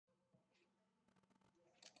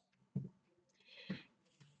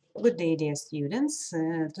Good day, dear students.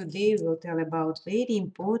 Today we'll tell about very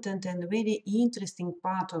important and very interesting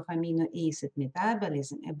part of amino acid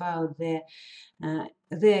metabolism, about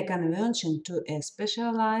their conversion to a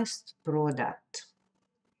specialized product.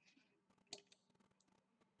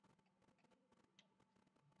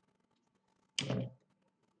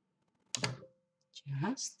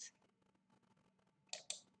 Just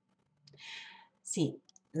see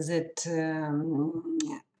that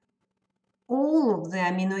all of the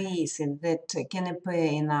amino acids that can appear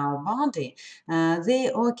in our body, they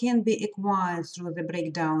all can be acquired through the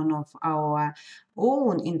breakdown of our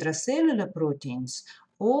own intracellular proteins,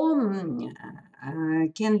 or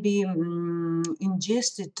can be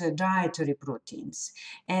ingested dietary proteins.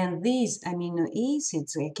 And these amino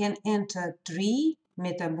acids can enter three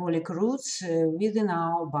metabolic routes within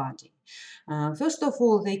our body. First of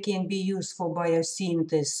all, they can be used for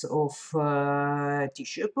biosynthesis of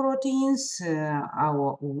tissue proteins,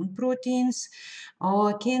 our own proteins,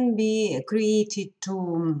 or can be created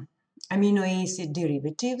to amino acid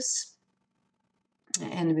derivatives.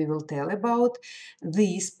 And we will tell about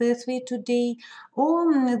this pathway today,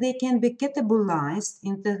 or they can be catabolized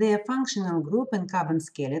into their functional group and carbon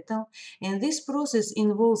skeletal, and this process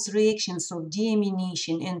involves reactions of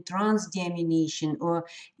deamination and transdeamination or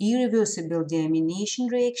irreversible deamination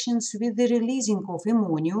reactions with the releasing of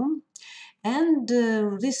ammonium. And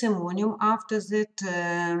this ammonium, after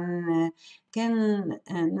that,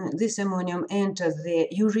 this ammonium enters the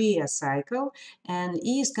urea cycle and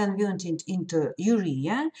is converted into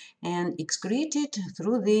urea and excreted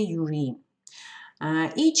through the urine.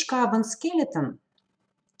 Each carbon skeleton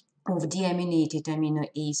of deaminated amino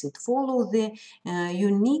acid follow the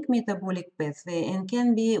unique metabolic pathway and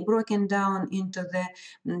can be broken down into the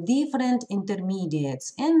different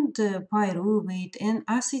intermediates and pyruvate and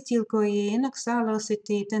acetyl-CoA and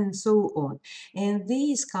oxaloacetate and so on. And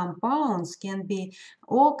these compounds can be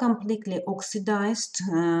all completely oxidized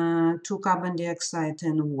to carbon dioxide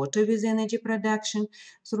and water with energy production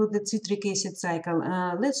through the citric acid cycle.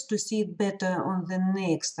 Let's to see it better on the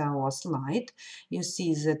next slide. You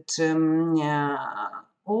see that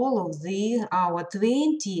all of our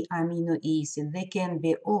 20 amino acids, they can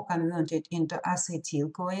be all converted into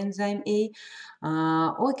acetyl coenzyme A,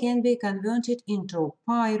 or can be converted into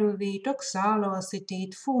pyruvate,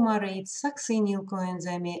 oxaloacetate, fumarate, succinyl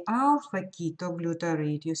coenzyme A, alpha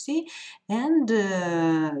ketoglutarate, you see, and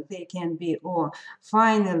they can be all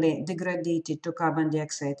finally degraded to carbon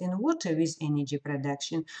dioxide and water with energy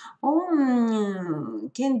production, or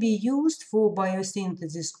can be used for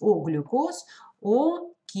biosynthesis of glucose or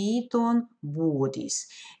ketone bodies.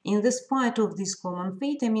 In the spite of this common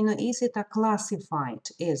fate, amino acids are classified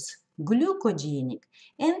as glucogenic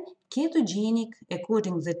and ketogenic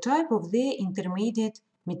according to the type of their intermediate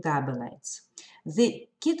metabolites. The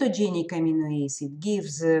ketogenic amino acid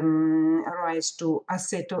gives rise to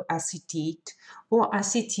acetoacetate or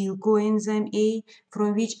acetyl coenzyme A,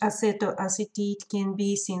 from which acetoacetate can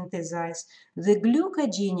be synthesized. The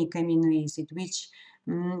glucogenic amino acid, which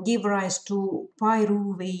give rise to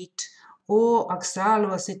pyruvate or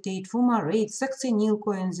oxaloacetate, fumarate, succinyl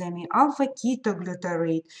coenzyme, alpha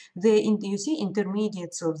ketoglutarate, you see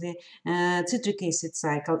intermediates of the citric acid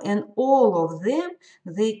cycle, and all of them,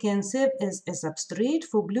 they can serve as a substrate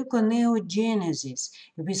for gluconeogenesis,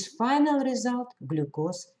 with final result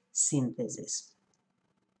glucose synthesis.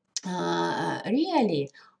 Really,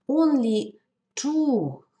 only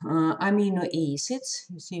two amino acids,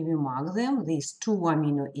 you see we mark them, these two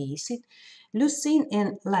amino acids, leucine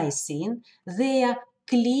and lysine, they are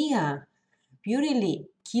clear, purely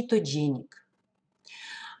ketogenic.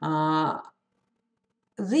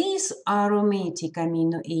 These aromatic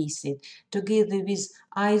amino acid, together with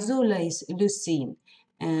isolase leucine,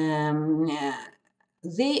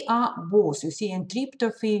 they are both, you see, in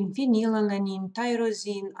tryptophan, phenylalanine,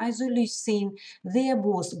 tyrosine, isoleucine, they are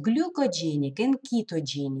both glucogenic and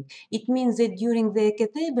ketogenic. It means that during their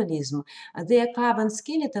catabolism, their carbon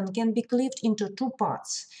skeleton can be cleaved into two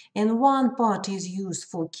parts, and one part is used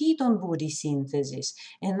for ketone body synthesis,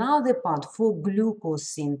 another part for glucose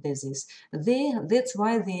synthesis. That's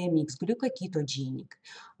why they are mixed glucoketogenic.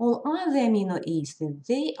 All other amino acids,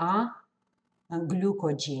 they are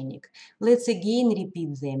glucogenic. Let's again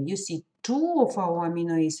repeat them. You see, two of our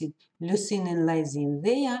amino acids, leucine and lysine,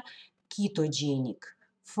 they are ketogenic.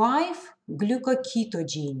 5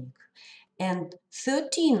 glucoketogenic. And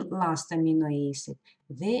 13 last amino acid,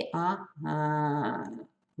 they are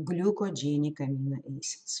glucogenic amino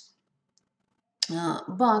acids.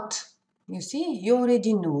 But you see, you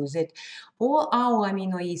already know that all our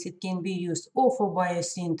amino acids can be used or for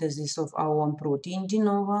biosynthesis of our own protein de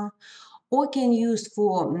novo, or can use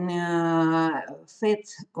for fat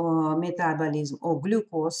metabolism or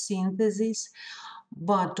glucose synthesis.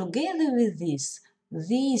 But together with this,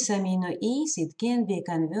 these amino acids can be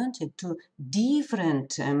converted to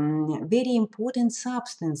different very important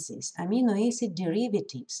substances, amino acid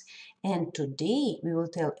derivatives. And today we will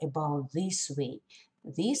tell about this way.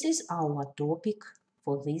 This is our topic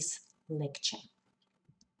for this lecture.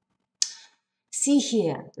 See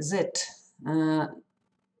here that,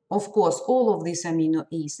 of course, all of these amino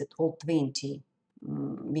acids, all 20,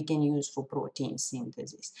 we can use for protein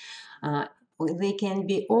synthesis. They can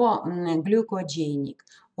be or glucogenic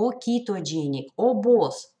or ketogenic or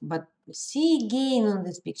both. But see again on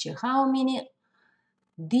this picture how many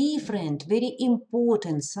different, very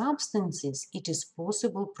important substances it is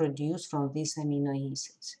possible to produce from these amino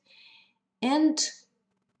acids. And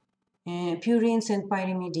purines and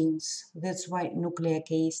pyrimidines, that's why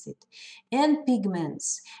nucleic acid, and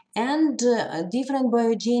pigments, and different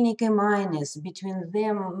biogenic amines, between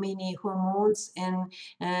them many hormones and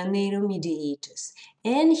neuromediators,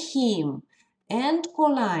 and heme, and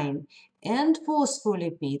choline, and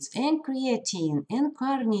phospholipids, and creatine, and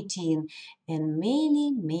carnitine, and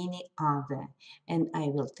many other. And I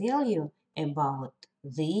will tell you about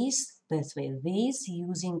this pathway, this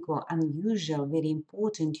using of unusual, very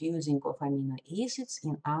important using of amino acids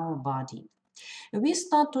in our body. We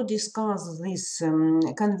start to discuss this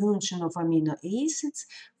conversion of amino acids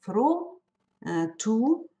from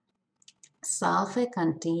two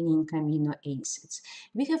sulfur-containing amino acids.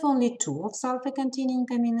 We have only two of sulfur-containing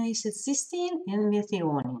amino acids, cysteine and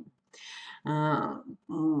methionine.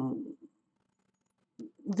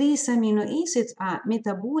 These amino acids are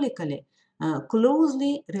metabolically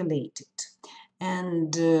closely related.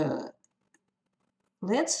 And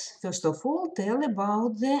let's first of all tell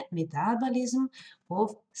about the metabolism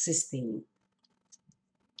of cysteine.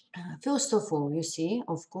 First of all, you see,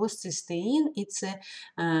 of course, cysteine, it's a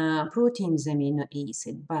protein's amino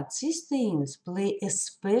acid, but cysteines play a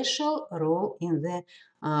special role in the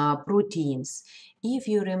proteins. If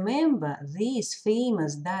you remember this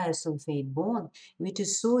famous disulfide bond, which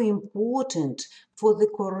is so important for the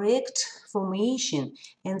correct formation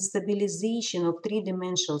and stabilization of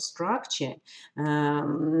three-dimensional structure,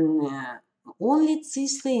 only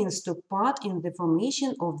cysteines took part in the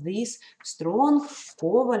formation of this strong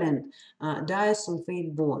covalent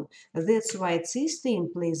disulfide bond. That's why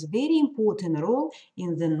cysteine plays very important role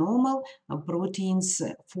in the normal proteins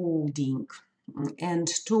folding. And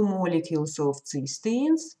two molecules of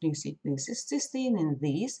cysteines, this is cysteine and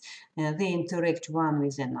this, they interact one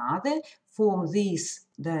with another, form this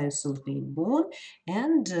disulfide bond,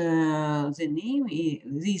 and the name is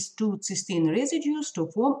these two cysteine residues to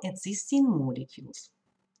form a cysteine molecules.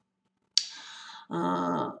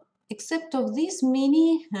 Except of these,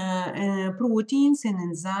 many proteins and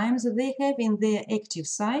enzymes, they have in their active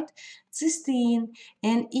site cysteine,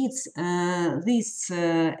 and it's this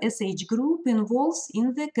SH group involves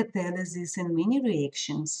in the catalysis in many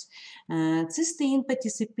reactions. Cysteine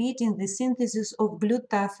participate in the synthesis of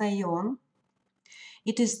glutathione.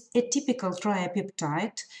 It is a typical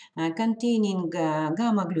triapeptide containing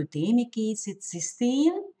gamma-glutamic acid,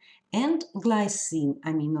 cysteine, and glycine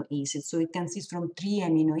amino acid. So it consists from 3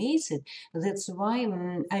 amino acids. That's why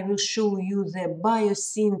I will show you the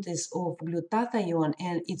biosynthesis of glutathione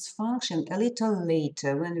and its function a little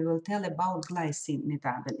later when we will tell about glycine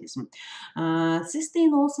metabolism.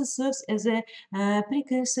 Cysteine also serves as a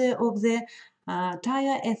precursor of the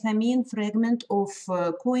thiaethamine fragment of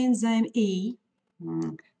coenzyme A.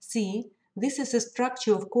 See, this is a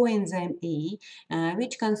structure of coenzyme A,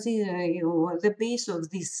 which consists the base of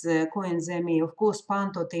this coenzyme A, of course,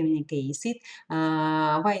 pantothenic acid,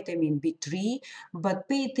 vitamin B3, but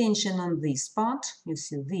pay attention on this part, you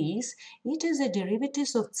see this, it is a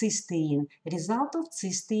derivative of cysteine, result of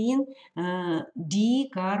cysteine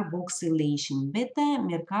decarboxylation,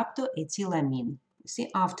 beta-mercaptoethylamine.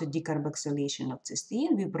 See, after decarboxylation of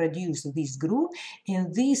cysteine, we produce this group,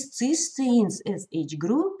 and this cysteine's SH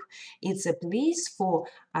group, it's a place for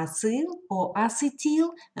acyl or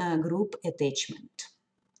acetyl group attachment.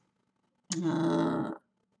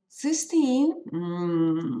 Cysteine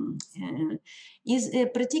is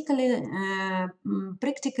practically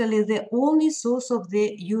the only source of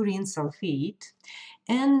the urine sulfate.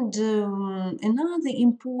 And another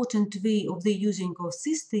important way of the using of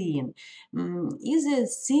cysteine is a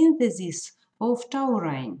synthesis of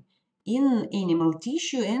taurine in animal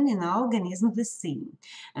tissue and in our organism the same.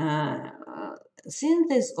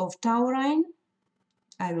 Synthesis of taurine,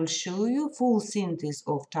 I will show you full synthesis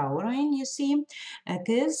of taurine, you see,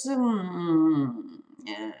 occurs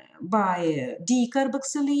by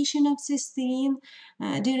decarboxylation of cysteine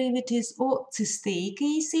derivatives or cysteic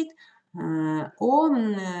acid or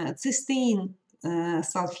cysteine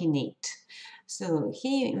sulfonate. So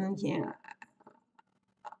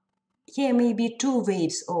here may be two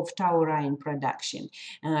waves of taurine production.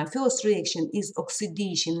 First reaction is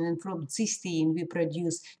oxidation, and from cysteine we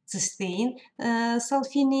produce cysteine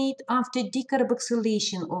sulfonate, after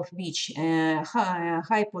decarboxylation of which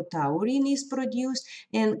hypotaurine is produced,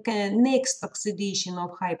 and next oxidation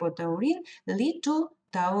of hypotaurine lead to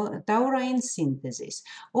taurine synthesis.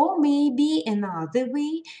 Or maybe another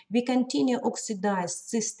way, we continue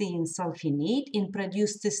oxidized cysteine sulfonate and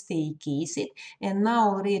produce cysteic acid, and now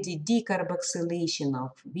already decarboxylation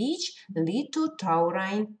of which lead to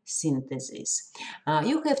taurine synthesis.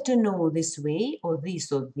 You have to know this way or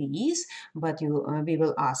this, but we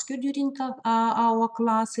will ask you during our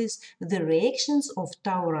classes the reactions of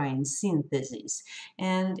taurine synthesis.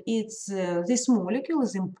 And this molecule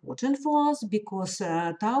is important for us because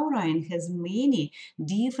taurine has many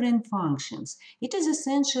different functions. It is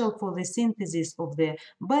essential for the synthesis of the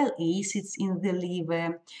bile acids in the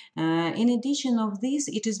liver. In addition of this,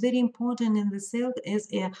 it is very important in the cell as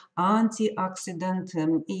an antioxidant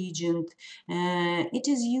agent. It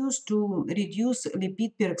is used to reduce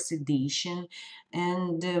lipid peroxidation,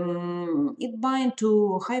 and it binds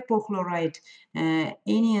to hypochlorite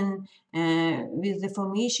anion with the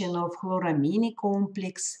formation of chloramine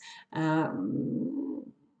complex.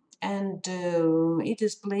 And it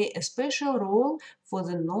is play a special role for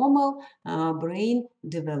the normal brain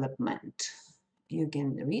development. You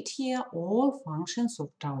can read here all functions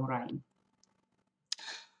of taurine.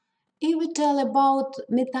 If we tell about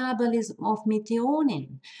metabolism of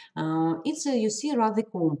methionine, it's, you see, rather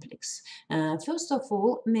complex. First of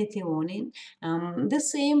all, methionine, the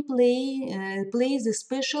same plays a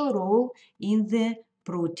special role in the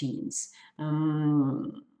proteins.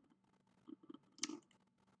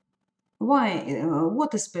 Why?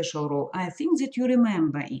 What a special role? I think that you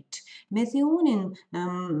remember it. Methionine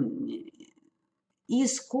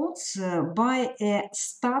is caused by a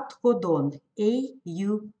start codon,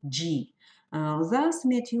 AUG. Thus,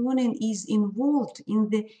 methionine is involved in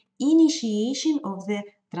the initiation of the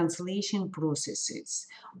translation processes.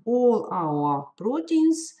 All our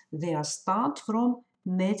proteins, they are start from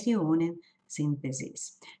methionine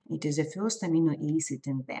synthesis. It is the first amino acid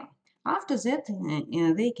in them. After that,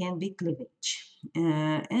 they can be cleavage.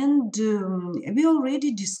 And we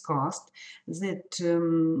already discussed that,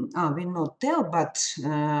 I will not tell, but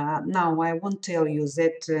now I won't tell you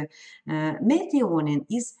that methionine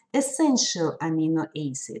is essential amino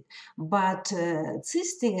acid, but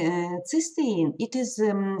cysteine, it is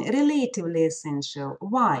relatively essential.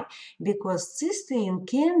 Why? Because cysteine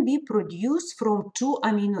can be produced from two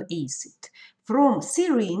amino acids, from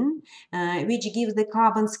serine, which gives the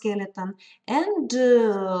carbon skeleton, and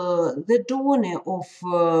the donor of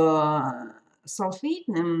sulfate,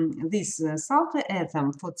 this sulfur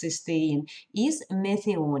atom for cysteine is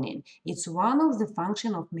methionine. It's one of the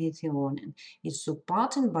functions of methionine. It's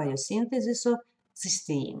important biosynthesis of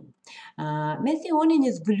cysteine. Methionine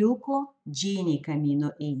is glucogenic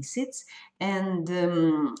amino acids, and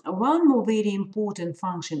one more very important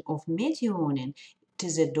function of methionine, it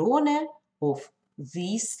is a donor of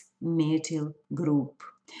this methyl group.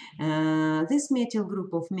 This methyl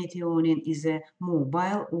group of methionine is a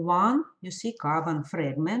mobile one, you see, carbon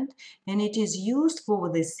fragment, and it is used for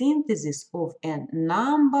the synthesis of a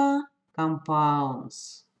number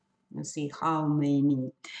compounds. You see how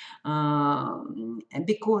many,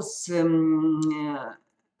 because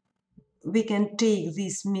we can take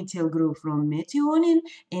this methyl group from methionine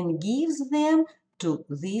and gives them to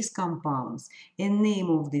these compounds. And name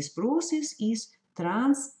of this process is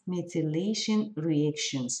transmethylation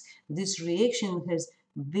reactions. This reaction has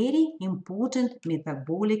very important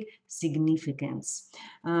metabolic significance.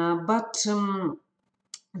 But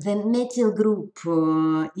the methyl group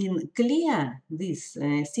in clear, this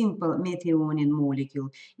simple methionine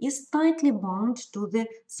molecule, is tightly bound to the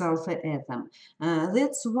sulfur atom.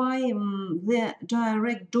 That's why the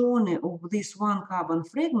direct donor of this one carbon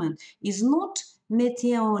fragment is not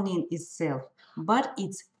methionine itself, but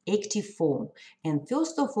its active form. And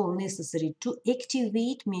first of all, necessary to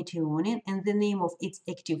activate methionine, and the name of its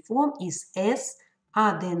active form is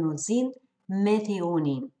S-adenosine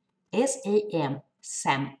methionine,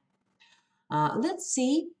 SAM. Let's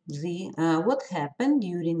see what happened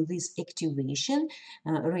during this activation,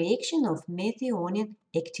 reaction of methionine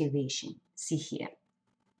activation. See here.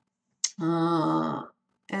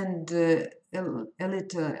 And a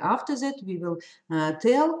little after that, we will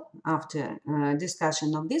tell, after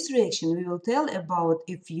discussion of this reaction, we will tell about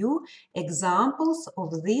a few examples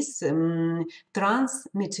of this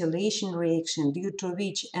transmethylation reaction, due to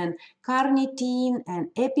which an carnitine and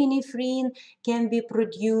epinephrine can be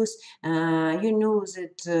produced. You know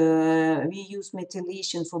that we use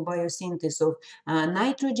methylation for biosynthesis of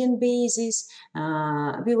nitrogen bases.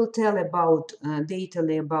 We will tell about detail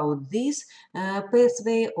about this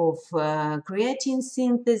pathway of creatine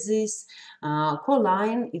synthesis.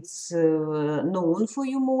 Choline, it's known for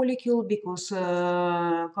your molecule because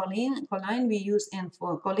choline we use and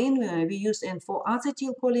for choline we use and for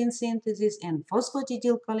acetylcholine synthesis and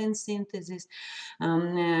phosphatidylcholine synthesis.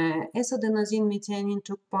 S-adenosine methionine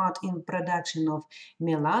took part in production of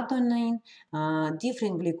melatonin,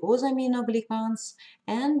 different glucosaminoglycans,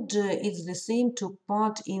 and it's the same took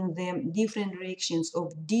part in the different reactions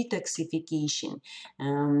of detoxification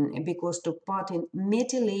because took part in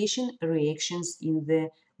methylation reactions in the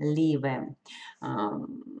liver.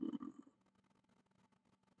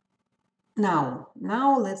 Now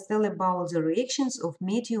let's tell about the reactions of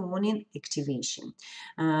methionine activation.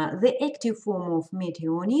 The active form of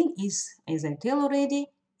methionine is, as I tell already,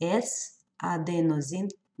 S-adenosine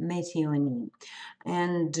methionine.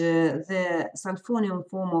 And the sulfonium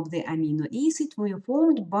form of the amino acid were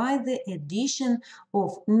formed by the addition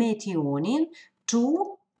of methionine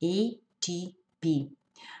to ATP.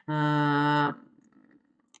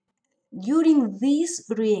 During this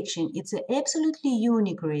reaction, it's an absolutely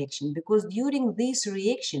unique reaction because during this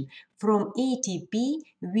reaction from ATP,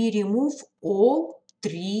 we remove all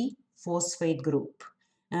three phosphate group.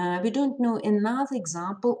 We don't know another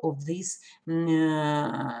example of this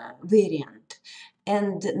variant.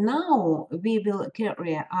 And now we will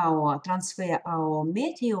transfer our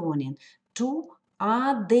methionine to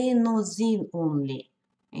adenosine only.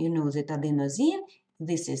 You know that adenosine,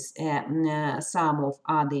 this is a sum of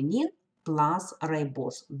adenine plus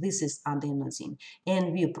ribose. This is adenosine.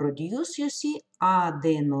 And we produce, you see,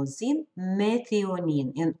 adenosine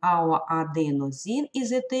methionine. And our adenosine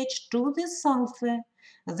is attached to the sulfur.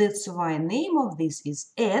 That's why name of this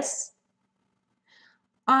is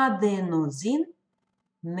S-adenosine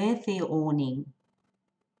methionine.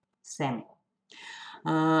 SAM.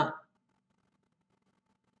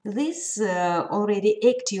 This already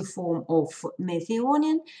active form of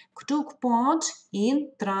methionine took part in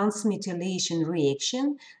transmethylation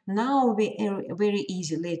reaction. Now we very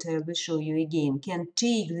easy, later I will show you again, can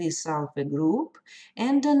take this sulfur group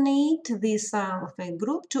and donate this sulfur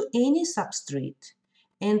group to any substrate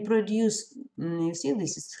and produce, you see,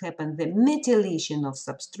 this is happened, the methylation of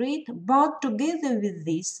substrate, but together with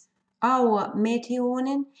this, our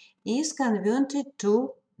methionine is converted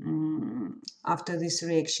to after this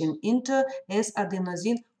reaction into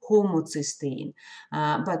S-adenosine homocysteine.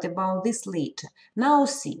 But about this later. Now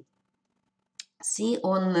see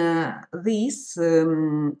on this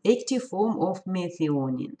active form of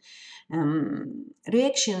methionine.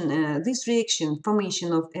 This reaction,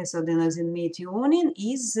 formation of S-adenosine methionine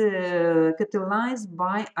is catalyzed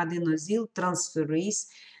by adenosyl transferase,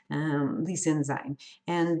 this enzyme.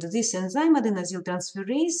 And this enzyme, adenosyl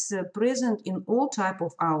transferase, present in all type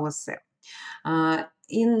of our cell.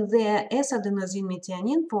 In the S-adenosine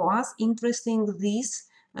methionine, for us, interesting this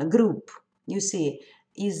group. You see,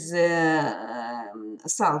 is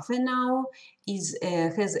sulfur now,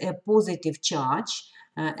 has a positive charge,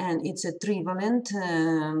 and it's a trivalent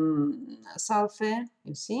sulfur,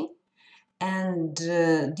 you see. And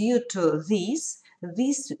due to this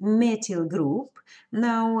methyl group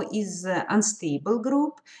now is unstable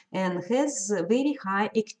group and has very high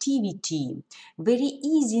activity. Very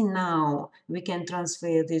easy now we can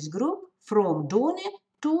transfer this group from donor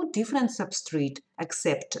to different substrate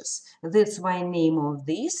acceptors. That's why name of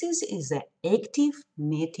this is a active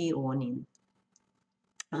methionine.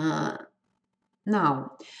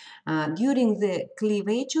 Now, during the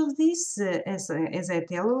cleavage of this, as I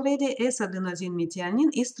tell already, S-adenosine methionine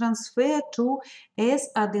is transferred to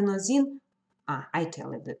S-adenosine. I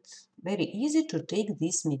tell it that very easy to take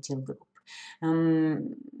this methyl group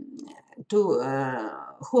to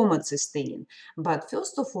homocysteine. But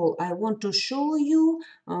first of all, I want to show you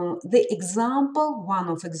the example, one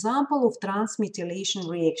of example of transmethylation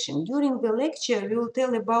reaction. During the lecture, we will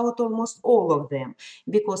tell about almost all of them,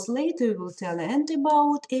 because later we will tell and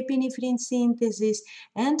about epinephrine synthesis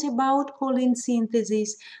and about choline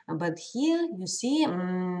synthesis. But here you see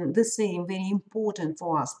the same very important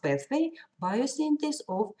for us pathway, biosynthesis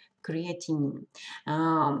of creatinine.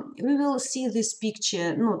 We will see this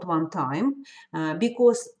picture not one time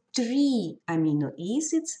because 3 amino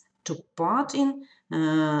acids took part in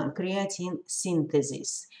creatine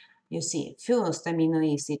synthesis. You see, first amino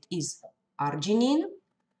acid is arginine,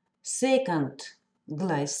 second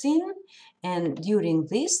glycine, and during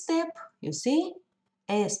this step, you see,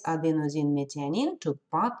 S-adenosine methionine took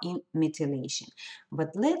part in methylation.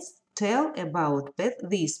 But let's tell about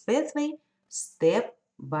this pathway step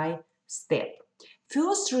by step.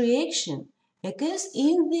 First reaction occurs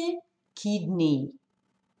in the kidney.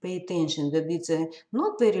 Pay attention that it's a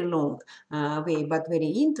not very long way, but very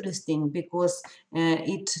interesting because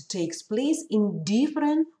it takes place in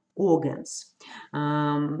different organs.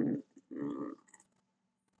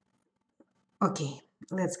 Okay,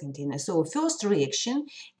 let's continue. So first reaction,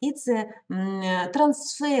 it's a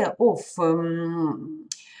transfer of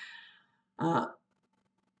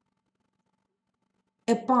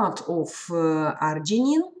a part of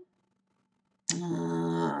arginine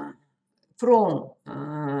from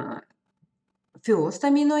first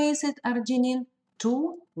amino acid arginine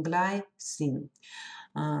to glycine.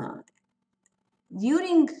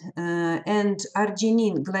 During and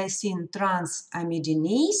arginine glycine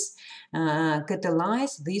transamidinase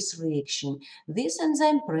catalyze this reaction. This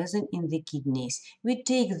enzyme present in the kidneys. We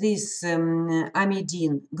take this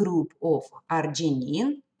amidine group of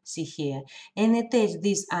arginine, see here, and attach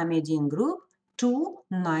this amidine group to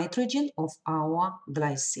nitrogen of our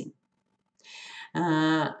glycine.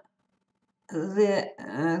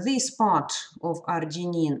 This part of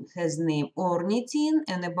arginine has name ornithine,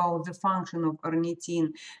 and about the function of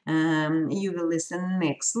ornithine you will listen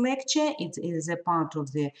next lecture. It is a part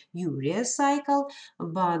of the urea cycle,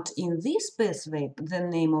 but in this pathway the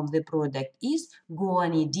name of the product is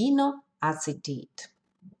guanidinoacetate.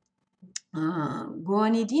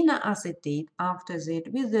 Guanidinoacetate, after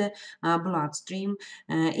that, with the bloodstream,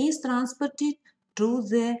 is transported to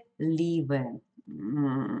the liver.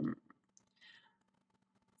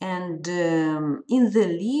 And in the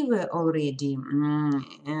liver already,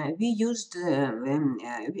 we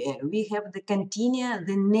have the continue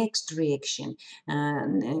the next reaction.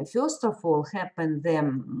 First of all, happen the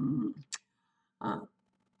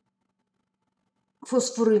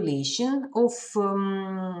phosphorylation of,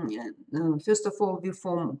 first of all, we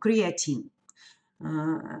form creatine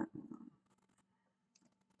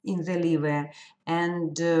in the liver,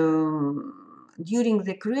 and during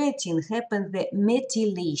the creatine happens the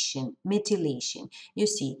methylation. You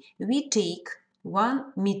see, we take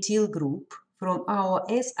one methyl group from our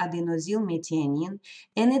S-adenosyl methionine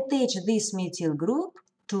and attach this methyl group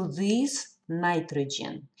to this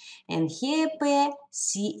nitrogen. And here pair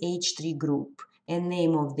CH3 group. And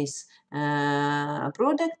name of this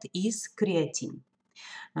product is creatine.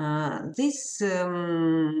 This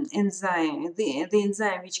enzyme, the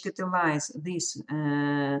enzyme which catalyzes this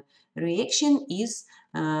reaction is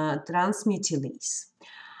transmethylase.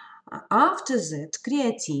 After that,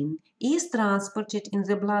 creatine is transported in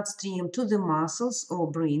the bloodstream to the muscles or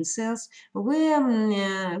brain cells, where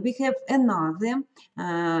we have another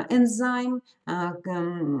enzyme,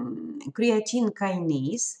 creatine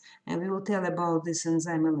kinase. And we will tell about this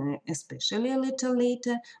enzyme especially a little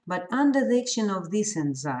later. But under the action of this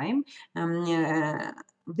enzyme,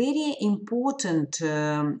 very important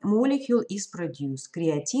molecule is produced,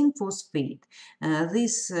 creatine phosphate.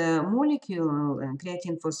 This molecule,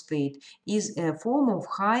 creatine phosphate, is a form of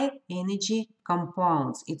high energy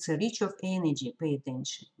compounds. It's a rich of energy. Pay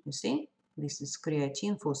attention. You see? This is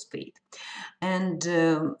creatine phosphate. And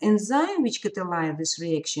enzyme which catalyzes this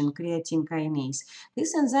reaction, creatine kinase,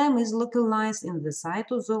 this enzyme is localized in the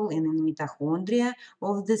cytosol and in mitochondria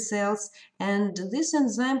of the cells. And this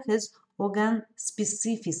enzyme has organ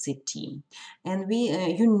specificity, and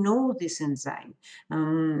you know this enzyme.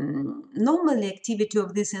 Normally, activity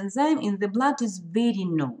of this enzyme in the blood is very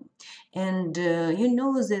known, and you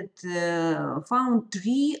know that found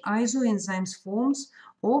three isoenzymes forms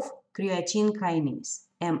of creatine kinase: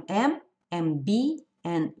 MB,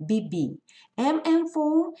 and BB.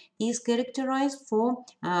 form is characterized for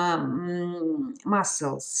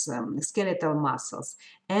muscles, skeletal muscles.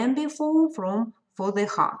 MB form for the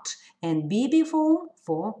heart, and BB form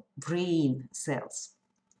for brain cells.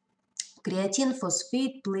 Creatine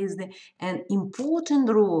phosphate plays an important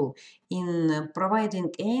role in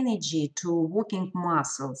providing energy to working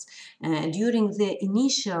muscles during the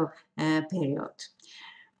initial period.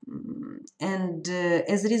 And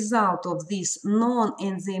as a result of these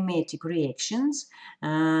non-enzymatic reactions,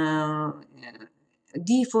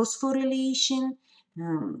 dephosphorylation,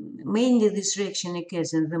 mainly this reaction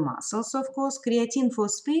occurs in the muscles, of course, creatine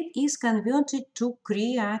phosphate is converted to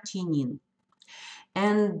creatinine.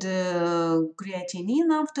 And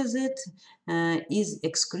creatinine after that is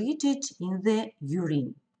excreted in the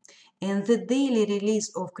urine. and the daily release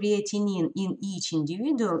of creatinine in each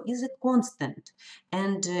individual is a constant,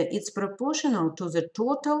 and it's proportional to the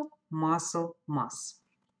total muscle mass.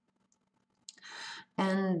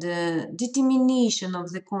 And determination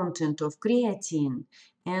of the content of creatine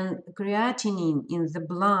and creatinine in the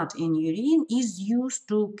blood and urine is used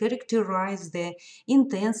to characterize the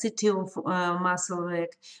intensity of muscle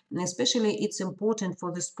work. Especially, it's important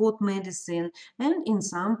for the sport medicine and in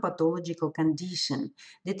some pathological condition.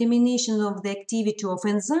 Determination of the activity of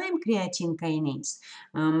enzyme creatine kinase.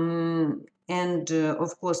 And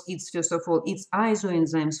of course, it's first of all, its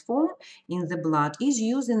isoenzymes form in the blood is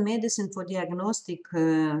used in medicine for diagnosis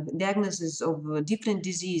of different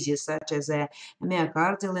diseases such as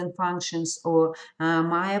myocardial infarctions or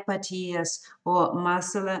myopathias or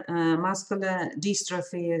muscular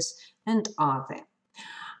dystrophies and other.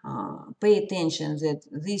 Pay attention that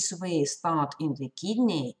this way start in the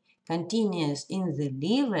kidney, continues in the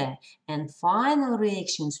liver, and final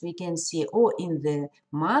reactions we can see or in the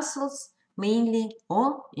muscles mainly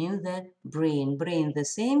or in the brain. Brain the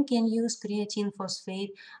same can use creatine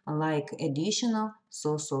phosphate like additional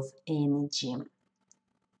source of energy.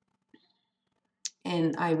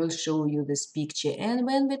 And I will show you this picture and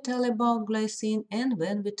when we tell about glycine and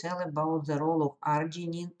when we tell about the role of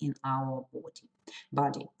arginine in our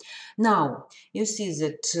body. Now, you see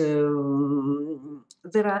that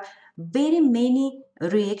there are very many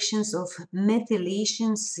reactions of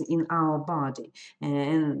methylations in our body,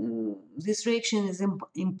 and this reaction is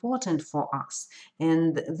important for us,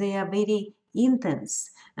 and they are very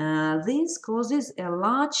intense. This causes a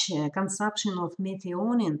large consumption of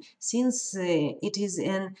methionine since it is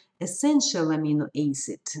an essential amino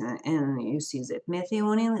acid, and you see that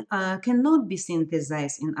methionine cannot be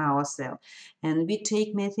synthesized in our cell, and we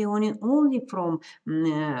take methionine only from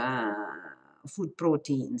food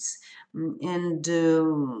proteins. And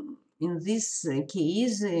in this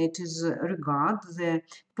case, it is regard the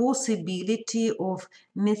possibility of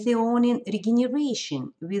methionine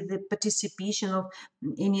regeneration with the participation of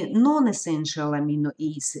any non-essential amino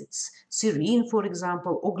acids, serine, for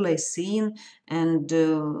example, or glycine, and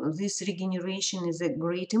this regeneration is a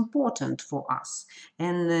great important for us.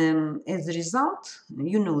 And as a result,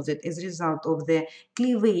 you know that as a result of the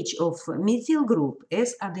cleavage of methyl group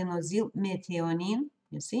as adenosyl methionine,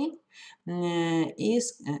 you see,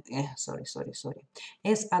 as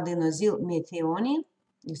adenosyl methionine,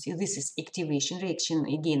 you see, this is activation reaction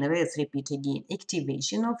again. Let's repeat again.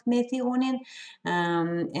 Activation of methionine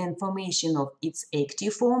and formation of its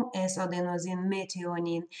active form as adenosine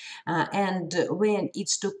methionine. And when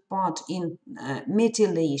it's took part in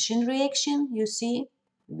methylation reaction, you see,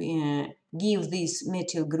 give this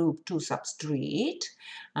methyl group to substrate.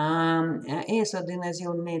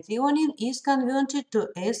 S-adenosyl methionine is converted to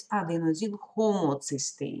S-adenosyl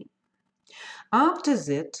homocysteine. After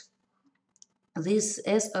that, this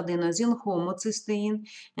S-adenosyl homocysteine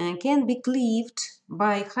can be cleaved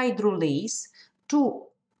by hydrolase to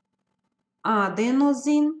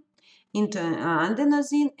adenosine into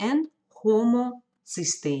adenosine and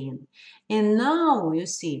homocysteine. And now you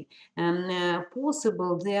see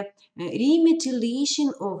possible the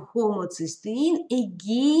remethylation of homocysteine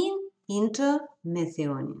again into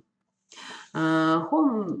methionine.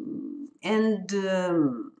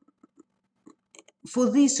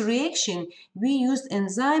 For this reaction, we used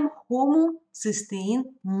enzyme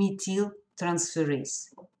homocysteine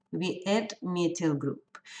methyltransferase. We add methyl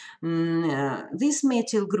group. This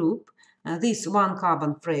methyl group, this one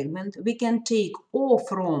carbon fragment, we can take or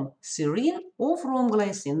from serine or from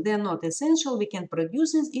glycine. They are not essential. We can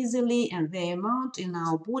produce it easily, and the amount in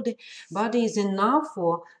our body is enough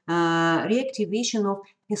for reactivation of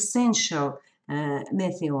essential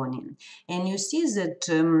methionine. And you see that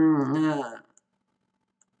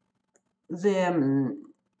the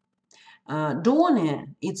donor,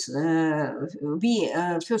 we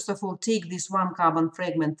first of all take this one carbon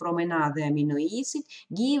fragment from another amino acid,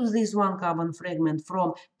 give this one carbon fragment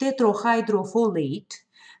from tetrahydrofolate.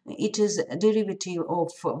 It is a derivative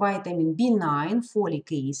of vitamin B9,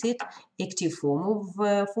 folic acid, active form of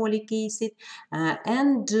folic acid,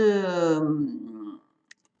 and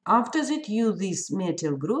after that use this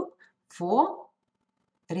methyl group for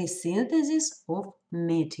resynthesis of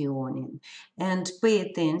methionine. And pay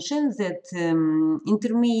attention that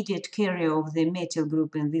intermediate carrier of the methyl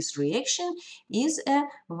group in this reaction is a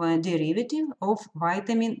derivative of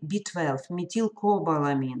vitamin B12,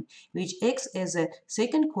 methylcobalamin, which acts as a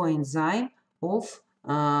second coenzyme of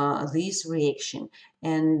this reaction.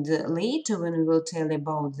 And later, when we will tell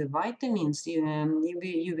about the vitamins,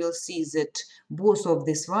 you will see that both of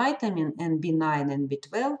this vitamin and B9 and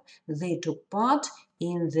B12, they took part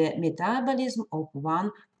in the metabolism of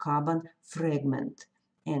one carbon fragment.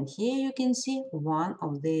 And here you can see one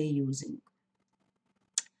of their using.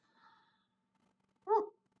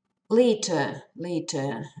 Later,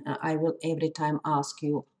 I will every time ask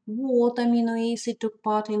you what amino acid took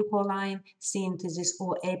part in choline synthesis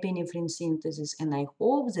or epinephrine synthesis, and I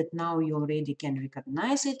hope that now you already can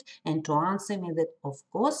recognize it and to answer me that, of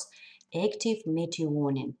course, active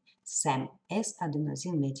methionine, SAM,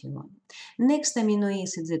 S-adenosine methionine. Next amino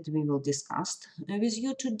acid that we will discuss with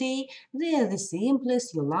you today, they are the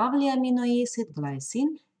simplest, your lovely amino acid,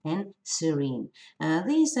 glycine and serine.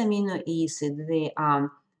 These amino acids,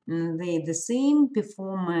 they the same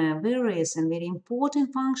perform various and very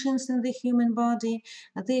important functions in the human body.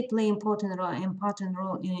 They play important role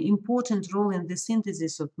in the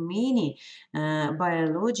synthesis of many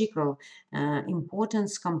biological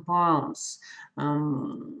importance compounds.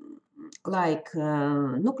 Like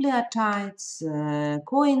nucleotides,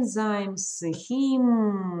 coenzymes,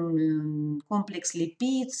 heme, complex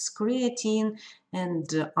lipids, creatine, and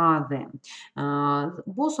other.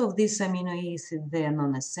 Both of these amino acids, they are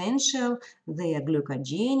non-essential, they are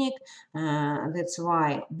glucogenic. That's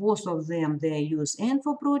why both of them, they are used and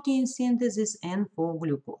for protein synthesis and for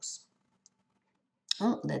glucose.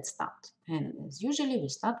 Let's start. And as usually, we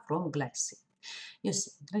start from glycine. You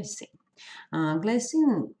see, glycine.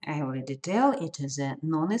 Glycine, I already tell, it is a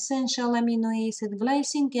non-essential amino acid.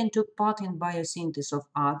 Glycine can take part in biosynthesis of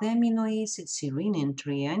other amino acids, serine and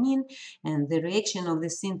threonine, and the reaction of the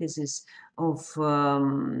synthesis of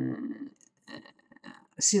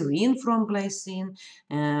serine from glycine,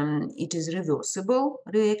 it is reversible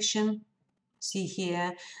reaction. See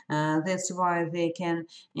here, that's why they can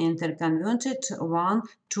interconvert one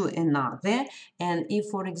to another. And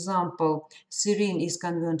if, for example, serine is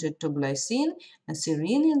converted to glycine,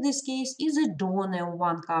 serine in this case is a donor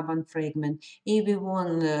one carbon fragment. If we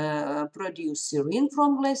want to produce serine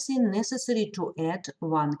from glycine, necessary to add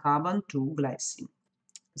one carbon to glycine.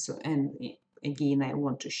 So, and again, I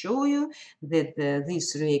want to show you that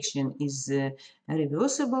this reaction is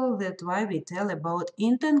reversible. That's why we tell about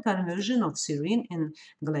interconversion of serine and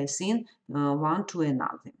glycine one to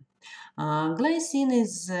another. Glycine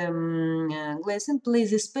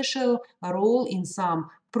plays a special role in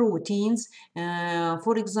some proteins.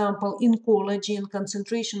 For example, in collagen,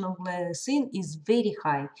 concentration of glycine is very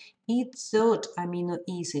high. Its third amino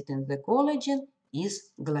acid in the collagen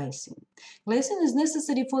is glycine. Glycine is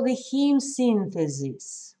necessary for the heme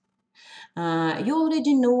synthesis. You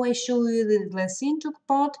already know I showed you that glycine took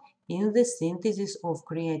part in the synthesis of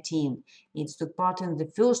creatine. It took part in the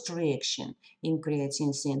first reaction in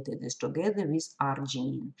creatine synthesis together with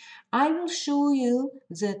arginine. I will show you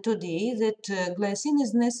that today that glycine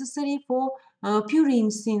is necessary for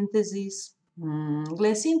purine synthesis.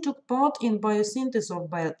 Glycine took part in biosynthesis of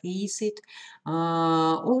bile acid.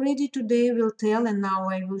 Already today we'll tell, and now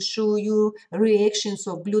I will show you reactions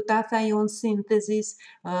of glutathione synthesis,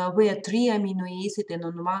 where three amino acids and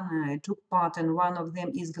on one took part, and one of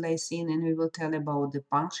them is glycine, and we will tell about the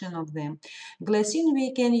function of them. Glycine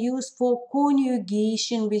we can use for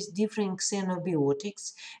conjugation with different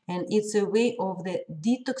xenobiotics, and it's a way of the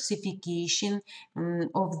detoxification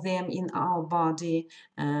of them in our body.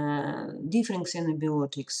 Different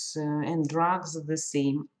xenobiotics and drugs the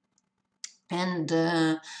same. And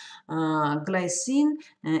glycine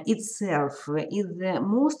itself is the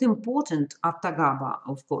most important after GABA,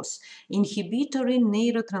 of course, inhibitory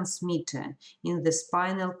neurotransmitter in the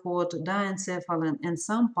spinal cord, diencephalon, and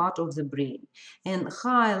some part of the brain. And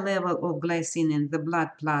high level of glycine in the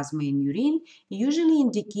blood plasma and urine usually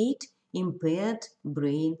indicate impaired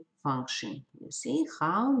brain function. You see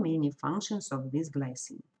how many functions of this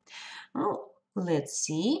glycine. Now, let's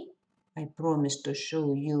see. I promised to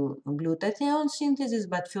show you glutathione synthesis,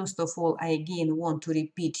 but first of all, I again want to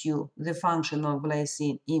repeat you the function of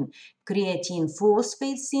glycine in creatine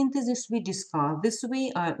phosphate synthesis. We discussed this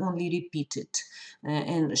way. I only repeat it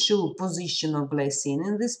and show position of glycine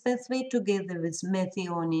in this pathway together with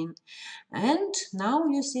methionine. And now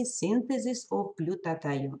you see synthesis of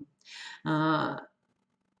glutathione.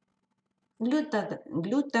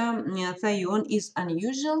 Glutathione is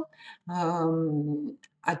unusual,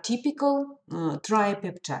 atypical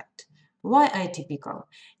tripeptide. Why atypical?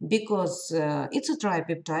 Because it's a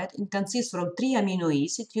tripeptide. It consists from three amino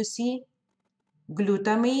acids, you see,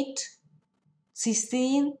 glutamate,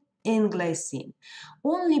 cysteine, and glycine.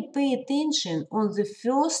 Only pay attention on the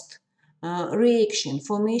first reaction,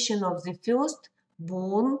 formation of the first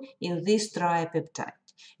bond in this tripeptide.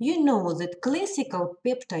 You know that classical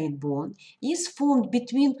peptide bond is formed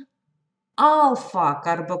between alpha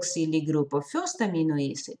carboxylic group of first amino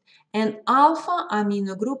acid and alpha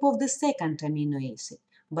amino group of the second amino acid,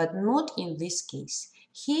 but not in this case.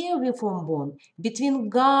 Here we form bond between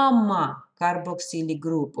gamma carboxylic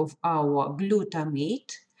group of our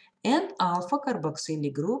glutamate and alpha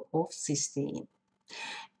carboxylic group of cysteine.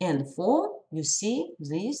 And form, you see,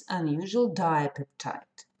 this unusual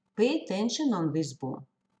dipeptide. Pay attention on this bond.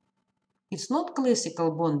 It's not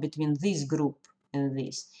classical bond between this group and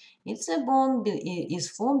this. It's a bond is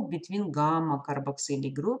formed between gamma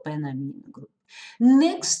carboxylic group and amino group.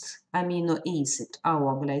 Next amino acid,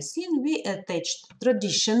 our glycine, we attached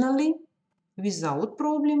traditionally without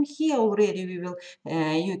problem. Here already we will,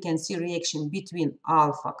 you can see reaction between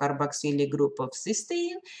alpha carboxylic group of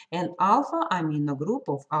cysteine and alpha amino group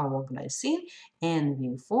of our glycine, and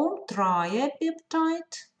we form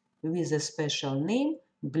triapeptide with a special name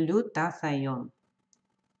glutathione.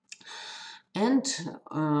 And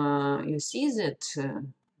you see that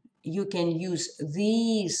you can use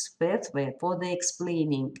this pathway for the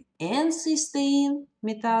explaining and cysteine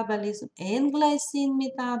metabolism and glycine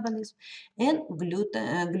metabolism and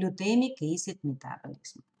glutamic acid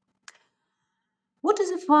metabolism. What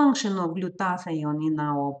is the function of glutathione in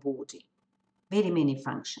our body? Very many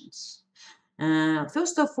functions.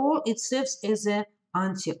 First of all, it serves as an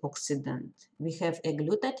antioxidant. We have a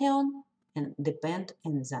glutathione and dependent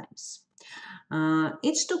enzymes.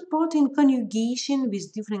 It took part in conjugation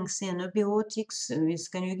with different xenobiotics,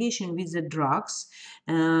 with conjugation with the drugs,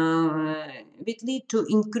 which lead to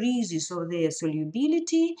increases of their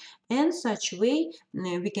solubility, and such way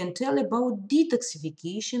we can tell about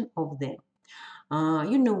detoxification of them.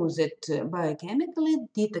 You know that biochemically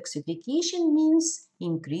detoxification means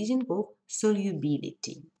increasing of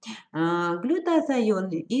solubility.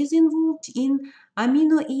 Glutathione is involved in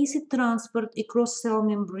amino acid transport across cell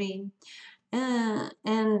membrane.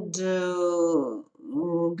 And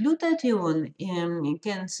glutathione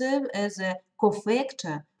can serve as a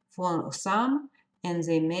cofactor for some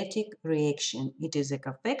enzymatic reaction. It is a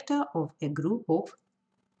cofactor of a group of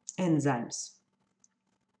enzymes.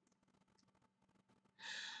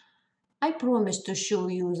 I promised to show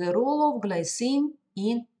you the role of glycine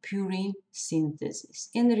in purine synthesis.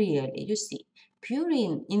 And really, you see,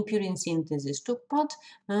 in purine synthesis took part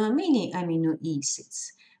many amino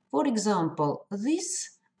acids. For example,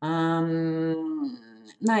 this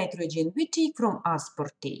nitrogen we take from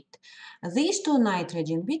aspartate. These two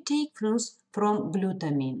nitrogen we take from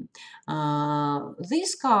glutamine.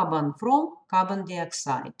 This carbon from carbon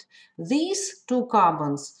dioxide. These two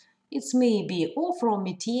carbons, it's maybe or from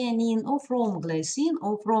methionine or from glycine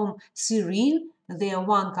or from serine. They are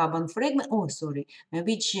one carbon fragment,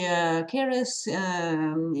 which carries,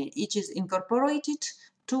 it is incorporated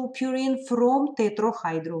to purine from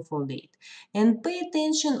tetrahydrofolate. And pay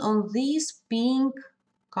attention on this pink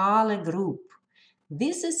color group.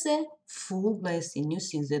 This is a full glycine. You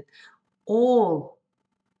see that all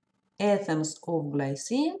atoms of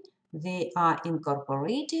glycine, they are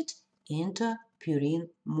incorporated into purine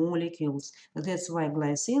molecules. That's why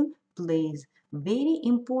glycine plays very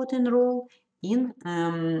important role in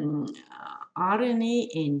RNA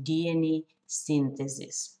and DNA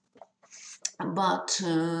synthesis. But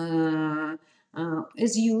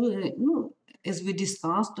as we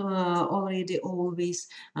discussed already, almost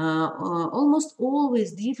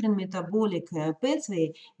always different metabolic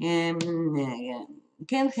pathway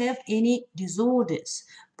can have any disorders,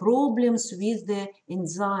 problems with the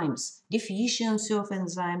enzymes, deficiency of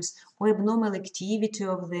enzymes, or abnormal activity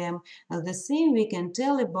of them. The same we can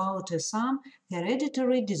tell about some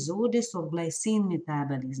hereditary disorders of glycine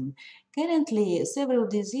metabolism. Currently, several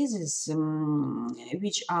diseases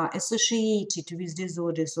which are associated with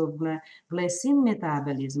disorders of glycine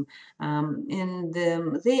metabolism,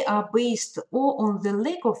 they are based or on the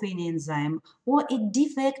lack of any enzyme or a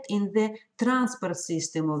defect in the transport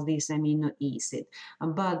system of this amino acid.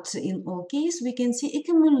 But in all cases, we can see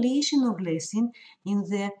accumulation of glycine in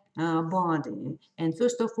the body, and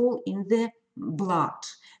first of all in the blood.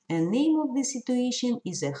 And name of the situation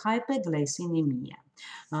is a hyperglycemia.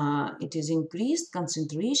 It is increased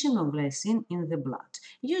concentration of glycine in the blood.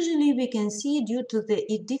 Usually we can see due to the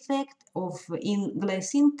defect in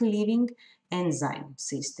glycine cleaving enzyme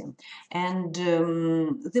system. And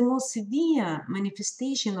the most severe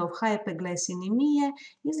manifestation of hyperglycemia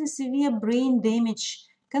is a severe brain damage,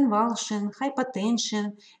 convulsion,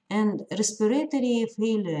 hypertension, and respiratory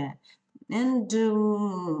failure. and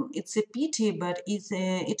it's a pity, but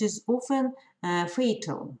it is often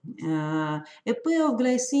fatal. A pair of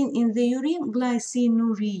glycine in the urine,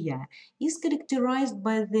 glycinuria, is characterized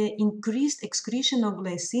by the increased excretion of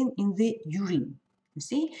glycine in the urine. You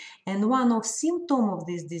see, and one of symptoms of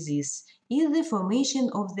this disease is the formation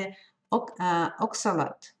of the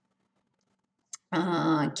oxalate,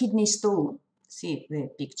 kidney stone. See the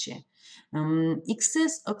picture.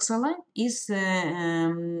 Excess oxalate is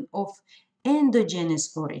of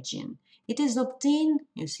endogenous origin. It is obtained,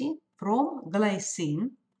 you see, from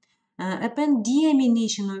glycine, upon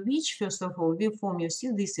deamination of which, first of all, we form, you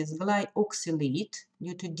see, this is glyoxylate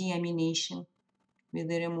due to deamination with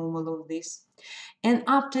the removal of this. And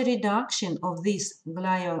after reduction of this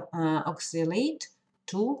glyoxylate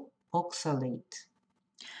to oxalate.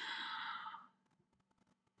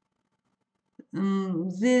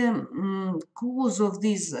 The cause of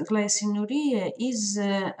this glycinuria is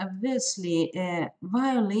obviously a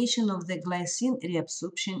violation of the glycine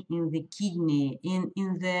reabsorption in the kidney. In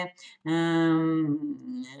the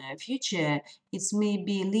future, it may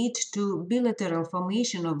be lead to bilateral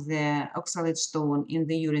formation of the oxalate stone in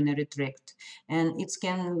the urinary tract, and it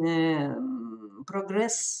can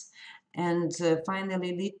progress and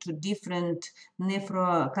finally lead to different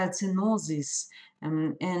nephrocalcinosis,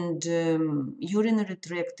 and urinary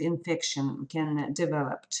tract infection can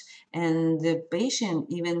develop, and the patient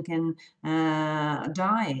even can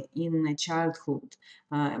die in childhood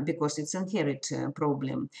because it's inherited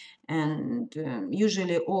problem, and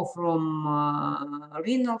usually or from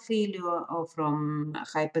renal failure or from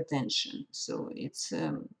hypertension. So it's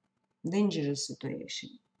a dangerous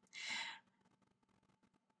situation.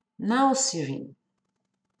 Now serine.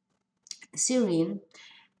 Serine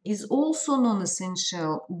is also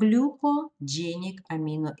non-essential glucogenic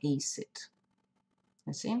amino acid.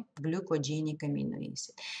 You see, glucogenic amino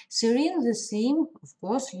acid. Serine, the same, of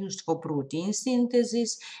course, used for protein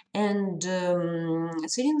synthesis, and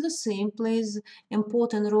serine, the same, plays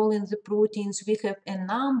important role in the proteins. We have a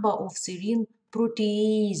number of serine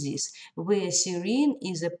proteases, where serine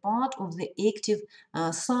is a part of the active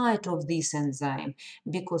site of this enzyme,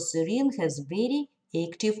 because serine has very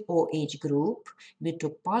active OH group. We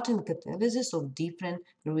took part in catalysis of different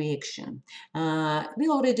reaction. We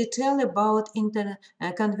already tell about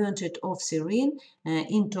converted of serine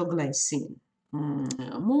into glycine.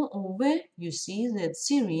 Moreover, you see that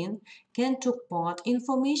serine can take part in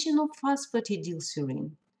formation of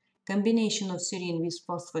phosphatidylserine. Combination of serine with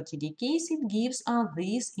phosphatidic acid gives us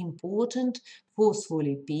these important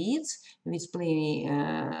phospholipids, which play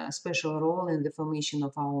a special role in the formation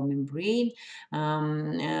of our membrane.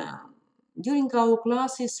 During our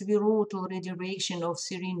classes, we wrote already reaction of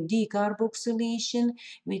serine decarboxylation,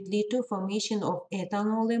 which lead to formation of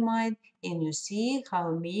ethanolamide, and you see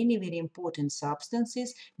how many very important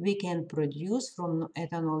substances we can produce from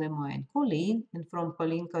ethanolamide: choline, and from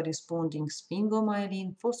choline corresponding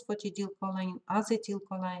sphingomyelin, phosphatidylcholine,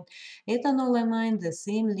 acetylcholine. Ethanolamide, the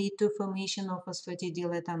same, lead to formation of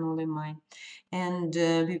phosphatidylethanolamide. And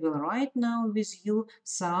we will write now with you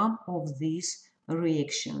some of these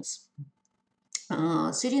reactions.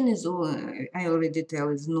 Serine is, I already tell,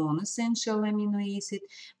 is non-essential amino acid.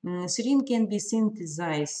 Serine can be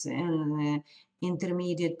synthesized an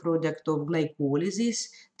intermediate product of glycolysis,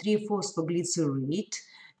 3-phosphoglycerate,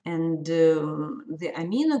 and the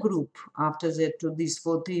amino group after that to this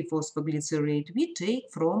 3-phosphoglycerate we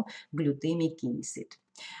take from glutamic acid.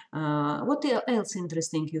 What else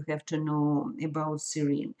interesting you have to know about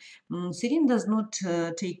serine? Serine does not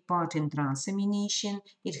take part in transamination.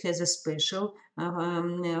 It has a special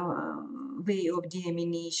way of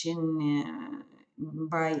deamination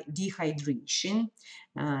by dehydration,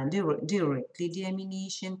 directly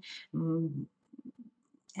deamination.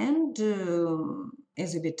 And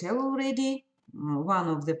as we tell already, one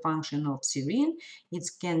of the function of serine, it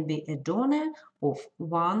can be a donor of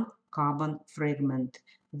one carbon fragment.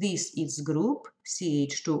 This its group,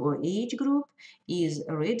 CH2OH group, is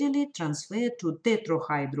readily transferred to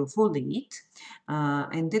tetrahydrofolate.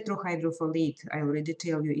 And tetrahydrofolate, I already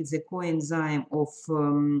tell you, is a coenzyme of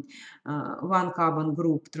one carbon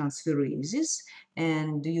group transferases.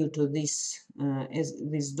 And due to this, as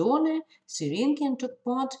this donor, serine can take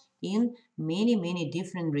part in many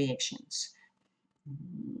different reactions.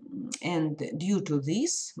 And due to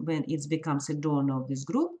this, when it becomes a donor of this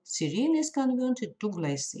group, serine is converted to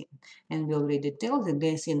glycine. And we already tell the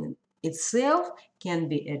glycine itself can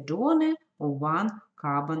be a donor of one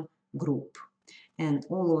carbon group. And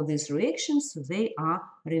all of these reactions, they are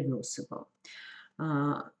reversible.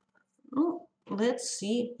 Let's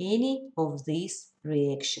see any of these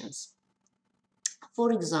reactions. For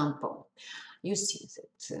example, you see that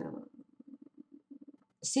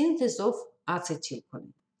synthesis of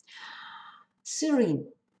acetylcholine. Serine.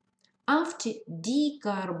 After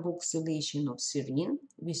decarboxylation of serine,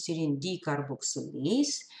 with serine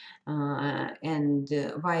decarboxylase and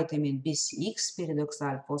vitamin B6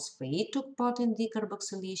 pyridoxal phosphate took part in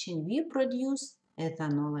decarboxylation, we produce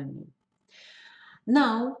ethanolamine.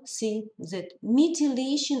 Now see that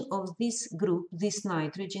methylation of this group, this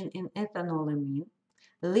nitrogen in ethanolamine,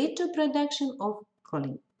 lead to production of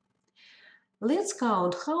choline. Let's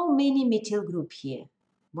count how many methyl group here.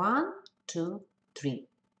 1, 2, 3.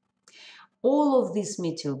 All of this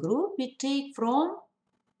methyl group we take from,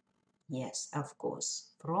 yes, of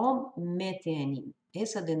course, from methionine,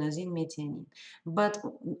 S-adenosine methionine. But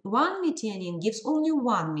one methionine gives only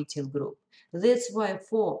one methyl group. That's why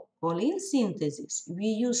for choline synthesis, we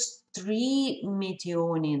use 3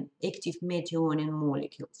 methionine, active methionine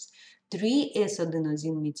molecules, 3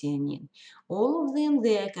 S-adenosine methionine. All of them,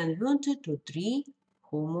 they are converted to 3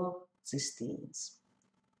 homocysteines.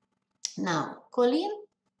 Now, choline,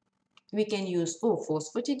 we can use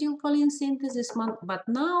phosphatidylcholine synthesis, but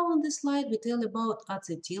now on the slide we tell about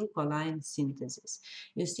acetylcholine synthesis.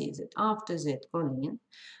 You see that after that choline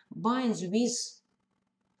binds with,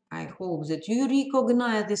 I hope that you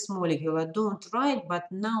recognize this molecule. I don't write,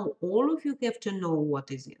 but now all of you have to know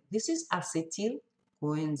what is it. This is acetyl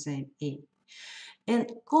coenzyme A.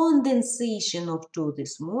 And condensation of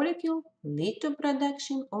this molecule lead to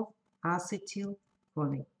production of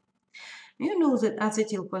acetylcholine. You know that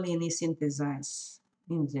acetylcholine is synthesized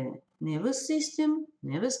in the nervous system,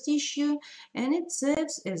 nervous tissue, and it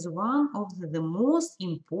serves as one of the most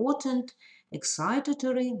important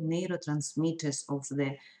excitatory neurotransmitters of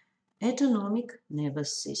the autonomic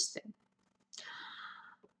nervous system.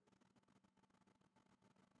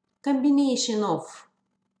 Combination of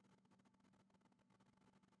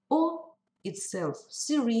O itself,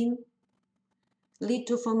 serine, lead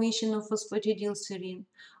to formation of phosphatidylserine,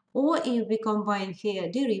 or if we combine here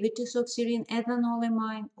derivatives of serine,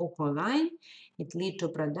 ethanolamine or choline, it lead to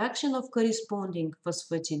production of corresponding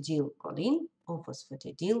phosphatidylcholine or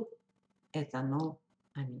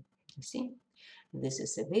phosphatidylethanolamine. You see, this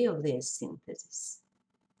is a way of their synthesis.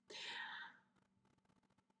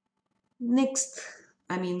 Next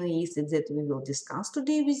amino acid that we will discuss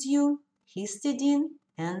today with you, histidine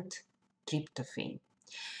and tryptophan.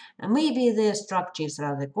 Maybe their structure is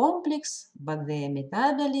rather complex, but their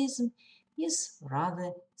metabolism is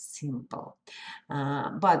rather simple.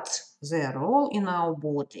 But their role in our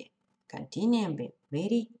body continue to be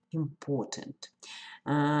very important.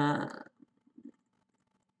 The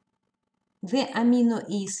amino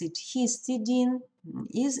acid histidine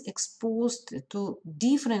is exposed to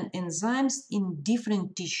different enzymes in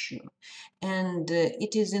different tissue, and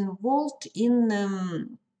it is involved in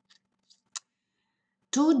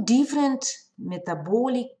 2 different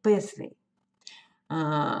metabolic pathways.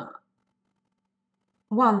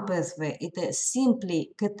 One pathway is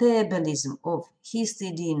simply catabolism of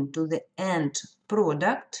histidine to the end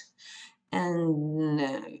product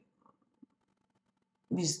and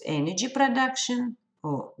with energy production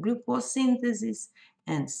or glucose synthesis,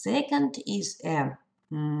 and second is a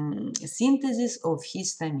synthesis of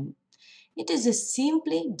histamine. It is a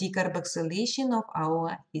simply decarboxylation of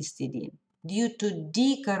our histidine. Due to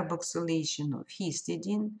decarboxylation of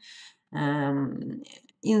histidine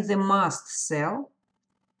in the mast cell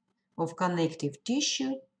of connective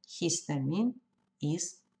tissue, histamine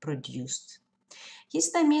is produced.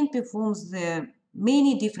 Histamine performs the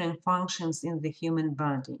many different functions in the human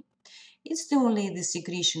body. It stimulates the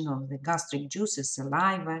secretion of the gastric juices,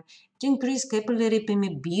 saliva, it increases capillary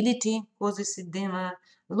permeability, causes edema,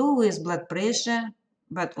 lowers blood pressure,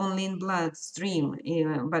 but only in bloodstream,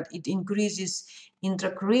 but it increases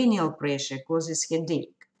intracranial pressure, causes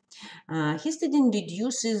headache. Histidine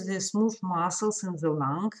reduces the smooth muscles in the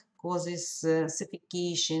lung, causes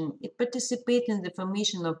suffocation. It participates in the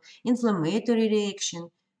formation of inflammatory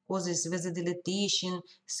reaction, causes vasodilatation,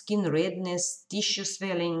 skin redness, tissue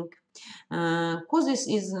swelling. Causes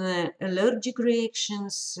is allergic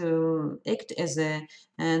reactions, act as a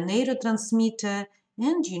neurotransmitter,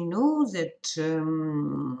 and you know that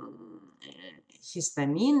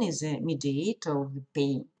histamine is a mediator of the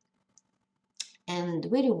pain. And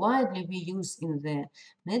very widely we use in the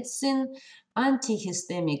medicine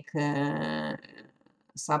antihistamic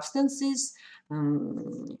substances.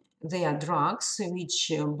 They are drugs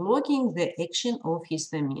which are blocking the action of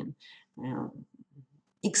histamine,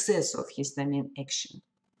 excess of histamine action.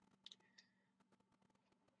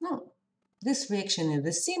 Now, This reaction is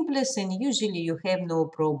the simplest and usually you have no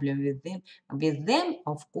problem with them.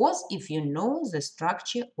 Of course, if you know the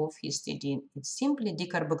structure of histidine. It's simply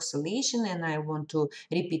decarboxylation, and I want to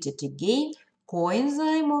repeat it again.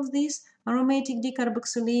 Coenzyme of this aromatic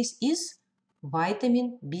decarboxylase is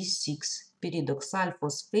vitamin B6, pyridoxal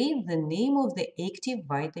phosphate, the name of the active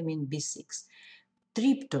vitamin B6.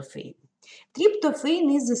 Tryptophan.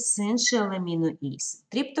 Tryptophan is essential amino acid.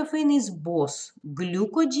 Tryptophan is both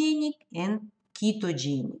glucogenic and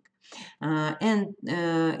ketogenic. And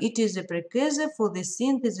it is a precursor for the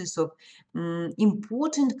synthesis of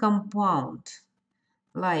important compound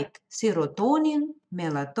like serotonin,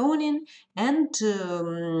 melatonin, and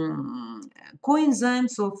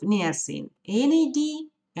coenzymes of niacin, NAD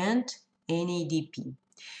and NADP.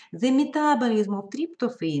 The metabolism of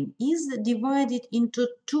tryptophan is divided into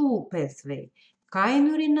two pathways,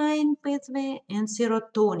 kynurenine pathway and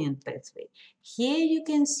serotonin pathway. Here you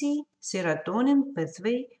can see serotonin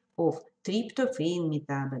pathway of tryptophan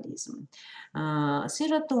metabolism.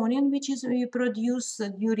 Serotonin, which is produced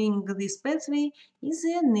during this pathway, is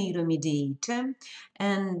a neuromediator,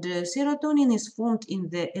 and serotonin is formed in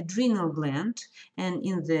the adrenal gland and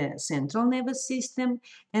in the central nervous system,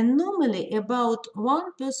 and normally about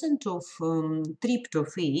 1% of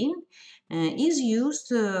tryptophan is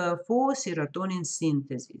used for serotonin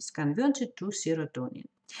synthesis, converted to serotonin.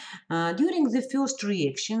 During the first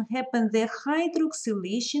reaction happened the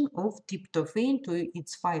hydroxylation of tryptophan to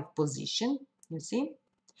its 5 position, you see.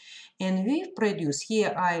 And we produce,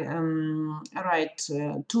 here I write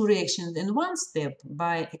 2 reactions in one step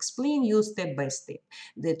by explaining you step by step.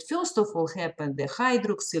 That first of all happened the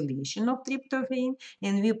hydroxylation of tryptophan,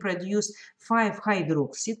 and we produce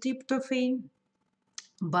 5-hydroxytryptophan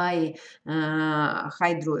by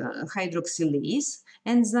hydroxylase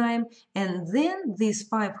enzyme, and then this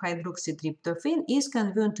 5-hydroxytryptophan is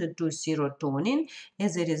converted to serotonin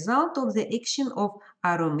as a result of the action of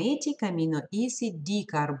aromatic amino acid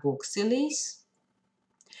decarboxylase,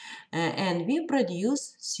 and we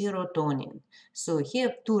produce serotonin. So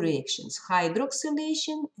here two reactions,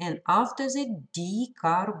 hydroxylation and after that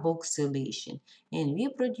decarboxylation, and we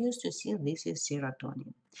produce, you see, this is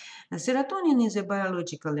serotonin. Serotonin is a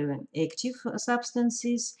biologically active substance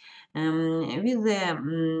with a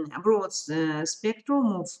broad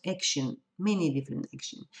spectrum of action, many different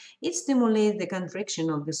action. It stimulates the contraction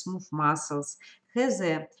of the smooth muscles, has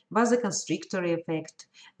a vasoconstrictor effect,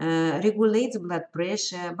 regulates blood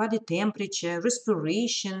pressure, body temperature,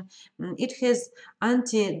 respiration. It has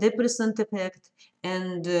antidepressant effect,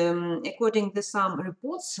 and according to some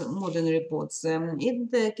reports, modern reports,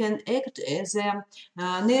 it can act as a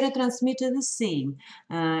neurotransmitter the same,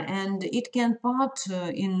 and it can part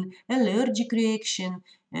in allergic reaction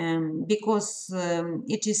because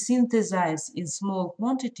it is synthesized in small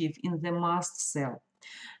quantity in the mast cell.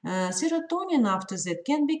 Serotonin after that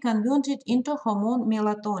can be converted into hormone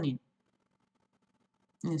melatonin,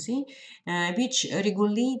 you see, which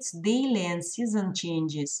regulates daily and season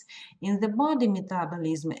changes in the body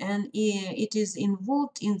metabolism, and it is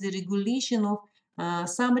involved in the regulation of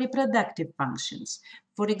some reproductive functions.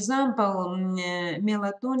 For example,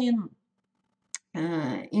 melatonin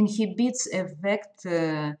inhibits effect,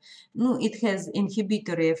 no, it has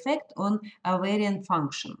inhibitory effect on ovarian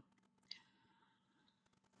function.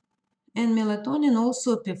 And melatonin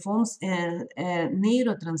also performs a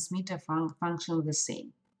neurotransmitter function the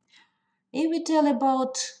same. If we tell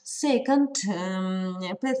about second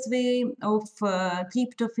pathway of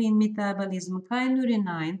tryptophan metabolism,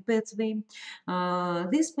 kynurenine pathway,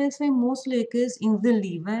 this pathway mostly occurs in the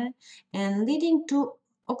liver and leading to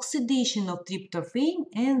oxidation of tryptophan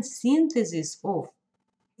and synthesis of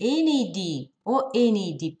NAD or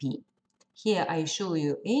NADP. Here I show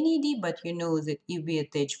you NAD, but you know that if we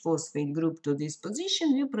attach phosphate group to this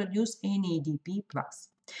position, we produce NADP+.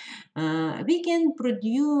 We can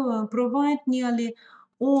provide nearly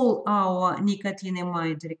all our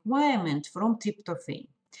nicotinamide requirement from tryptophan.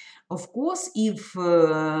 Of course, if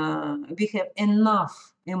we have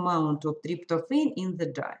enough amount of tryptophan in the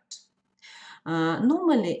diet.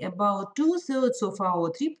 Normally, about 2/3 of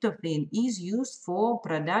our tryptophan is used for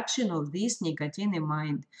production of these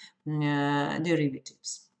nicotinamide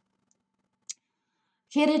derivatives.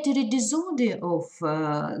 Hereditary disorder of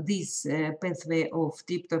this pathway of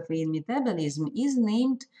tryptophan metabolism is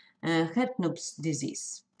named Hartnupp's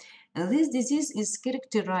disease. This disease is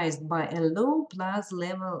characterized by a low plus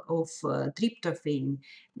level of tryptophan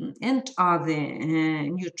and other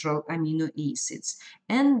neutral amino acids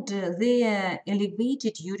and their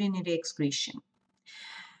elevated urinary excretion.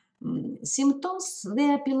 Symptoms,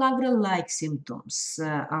 their pellagra-like symptoms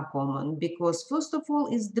are common because, first of all,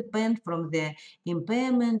 it depends from the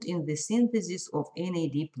impairment in the synthesis of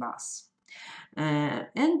NAD+,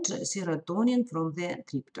 and serotonin from the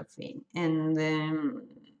tryptophan. And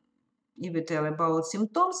if we tell about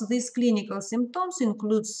symptoms, these clinical symptoms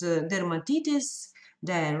includes dermatitis,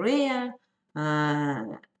 diarrhea,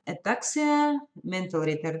 ataxia, mental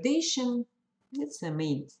retardation. It's the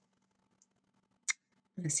main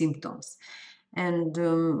symptoms. And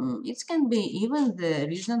it can be even the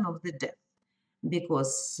reason of the death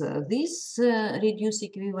because this reduced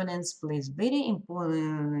equivalence play very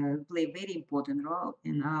important role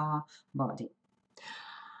in our body.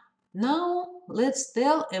 Now let's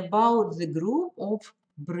tell about the group of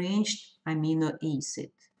branched amino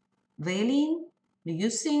acid: valine,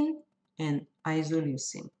 leucine, and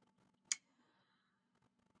isoleucine.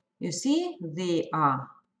 You see, they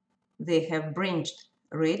have branched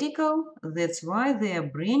radical. That's why they are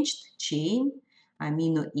branched chain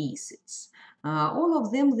amino acids. All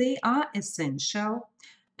of them, they are essential.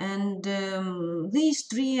 And these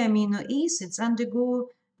three amino acids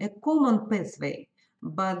undergo a common pathway,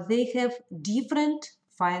 but they have different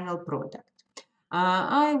final product.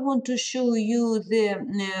 I want to show you the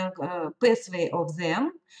pathway of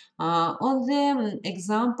them on the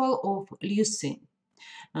example of leucine.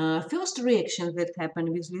 First reaction that happens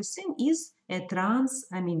with leucine is a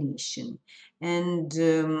transamination, and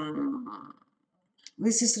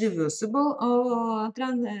this is reversible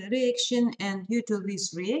reaction, and due to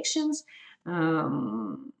these reactions,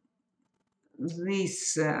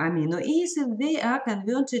 these amino acids, they are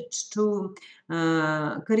converted to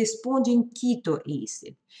corresponding keto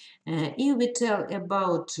acid. If we tell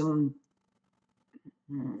about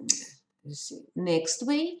next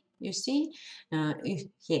way, you see, if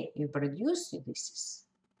here you produce, this is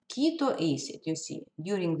keto acid, you see,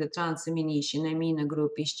 during the transamination, amino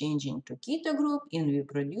group is changing to keto group, and we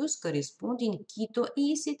produce corresponding keto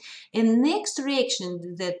acid. And next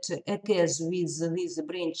reaction that occurs with this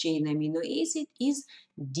branch chain amino acid is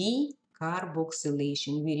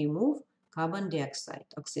decarboxylation. We remove carbon dioxide,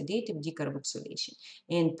 oxidative decarboxylation,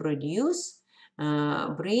 and produce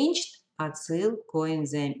branched acyl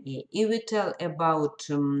coenzyme A. If we tell about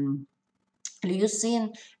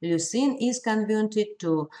leucine, leucine is converted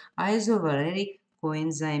to isovaleric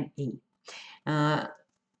coenzyme A.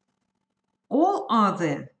 All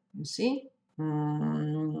other, you see,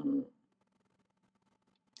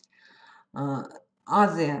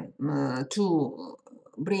 other two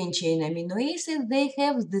branch chain amino acids, they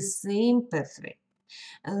have the same pathway.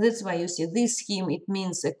 And that's why you see this scheme, it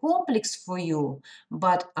means a complex for you,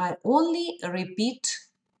 but I only repeat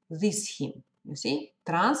this scheme. You see,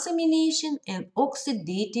 transamination and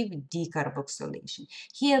oxidative decarboxylation.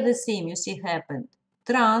 Here the same, you see, happened.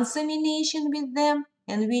 Transamination with them,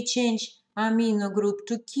 and we change amino group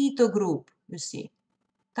to keto group, you see.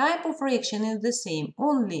 Type of reaction is the same,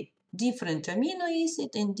 only different amino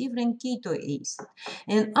acid and different keto acid.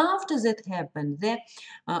 And after that happened, the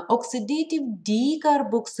oxidative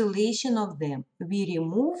decarboxylation of them, we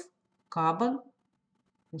remove carbon,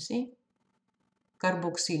 you see,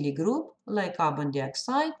 carboxylic group like carbon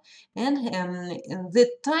dioxide, and the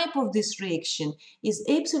type of this reaction is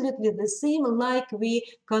absolutely the same like we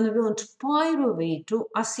convert pyruvate to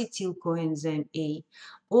acetyl coenzyme A,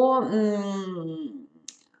 or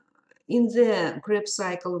in the Krebs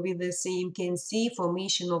cycle, we the same can see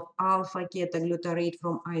formation of alpha ketoglutarate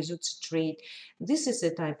from isocitrate. This is a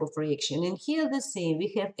type of reaction. And here the same, we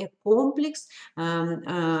have a complex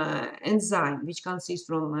enzyme which consists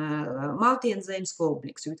from multi-enzymes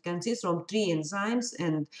complex. It consists from 3 enzymes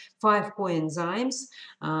and 5 coenzymes.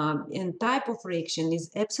 And type of reaction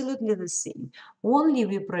is absolutely the same. Only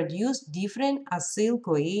we produce different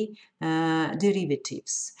acyl-CoA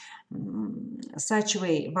derivatives. Such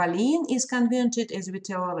way, valine is converted, as we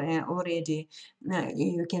tell already,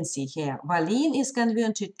 you can see here, valine is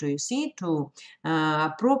converted to, you see, to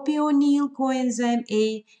propionyl coenzyme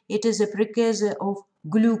A. It is a precursor of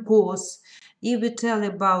glucose. If we tell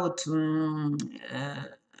about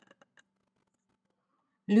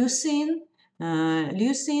leucine,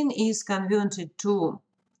 leucine is converted to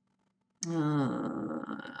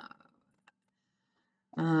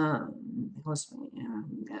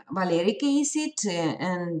valeric acid,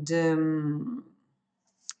 and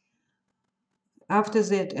after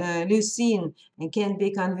that, leucine can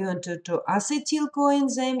be converted to acetyl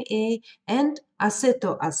coenzyme A and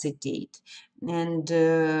acetoacetate. and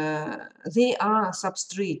they are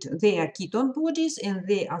substrate. They are ketone bodies, and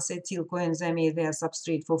they acetyl coenzyme A, they are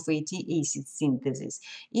substrate for fatty acid synthesis.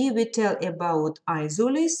 If we tell about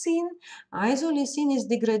isoleucine, isoleucine is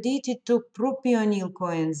degraded to propionyl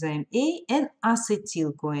coenzyme A and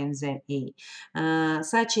acetyl coenzyme A,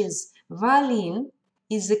 such as valine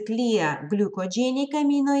is a clear glucogenic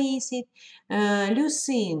amino acid,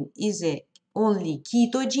 leucine is a only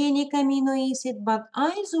ketogenic amino acid, but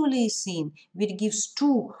isoleucine, which gives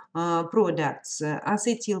two products,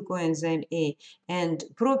 acetyl coenzyme A and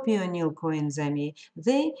propionyl coenzyme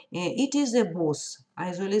A, it is a both.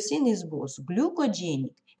 Isoleucine is both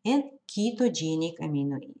glucogenic and ketogenic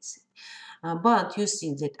amino acid. But you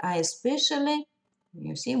see that I especially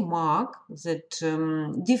mark that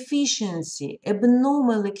deficiency,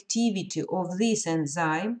 abnormal activity of this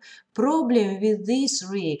enzyme, problem with this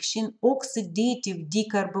reaction, oxidative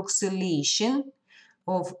decarboxylation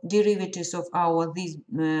of derivatives of our this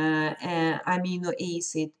amino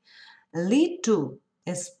acid, lead to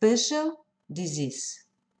a special disease,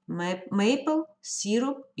 maple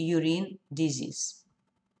syrup urine disease.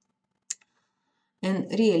 And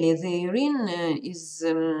really, the urine is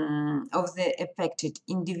of the affected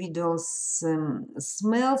individuals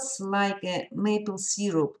smells like a maple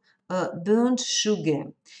syrup, burnt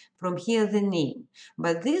sugar. From here the name.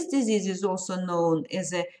 But this disease is also known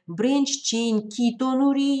as a branch chain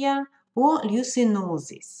ketonuria or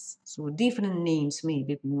leucinosis. So different names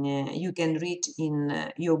maybe you can read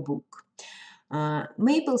in your book.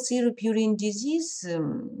 Maple syrup urine disease,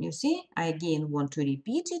 you see, I again want to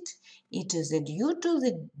repeat it. It is due to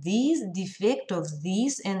this defect of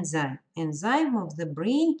this enzyme of the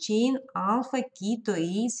branch chain alpha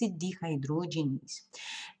ketoacid dehydrogenase.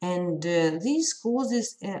 And this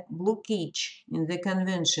causes a blockage in the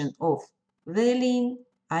conversion of valine,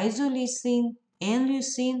 isoleucine, and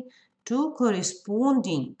leucine to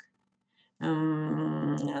corresponding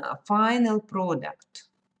final product.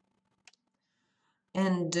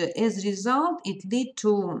 And as a result, it leads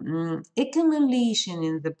to accumulation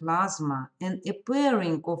in the plasma and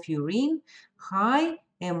appearing of urine, high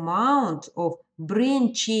amount of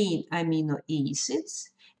branch chain amino acids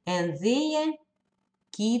and their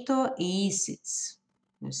keto acids.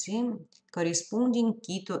 You see, corresponding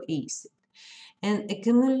keto acid. And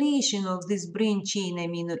accumulation of this branch chain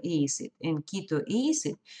amino acid and keto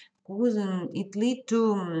acid it lead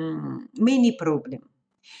to many problems.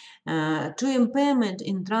 To impairment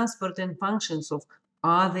in transport and functions of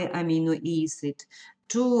other amino acid,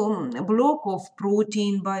 to block of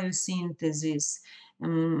protein biosynthesis.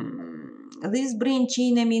 This branch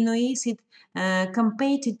chain amino acid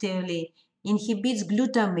competitively inhibits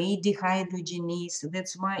glutamate dehydrogenase.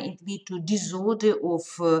 That's why it leads to disorder of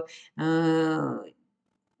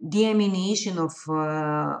deamination of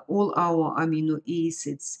all our amino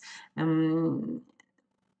acids.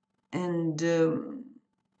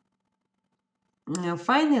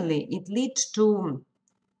 Finally, it leads to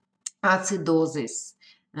acidosis,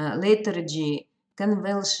 lethargy,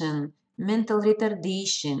 convulsion, mental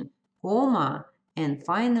retardation, coma, and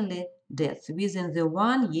finally death within the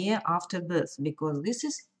 1 year after birth, because this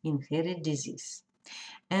is inherited disease.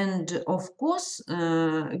 And of course,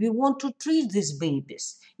 we want to treat these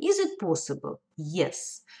babies. Is it possible?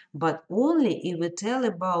 Yes, but only if we tell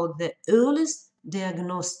about the earliest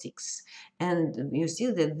diagnostics. And you see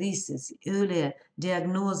that this is earlier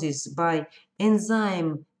diagnosis by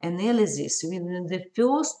enzyme analysis within the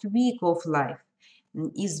first week of life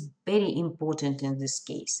is very important in this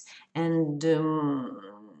case. And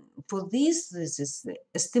for this is the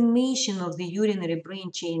estimation of the urinary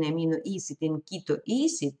branch chain amino acid and keto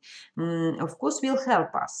acid, of course, will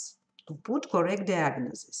help us to put correct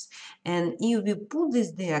diagnosis. And if we put this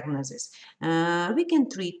diagnosis, we can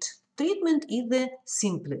treat. Treatment is the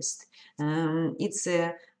simplest. It's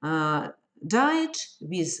a diet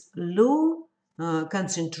with low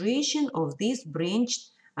concentration of this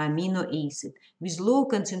branched amino acid with low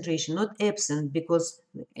concentration, not absent, because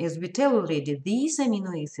as we tell already, these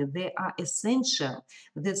amino acids, they are essential.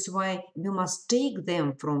 That's why we must take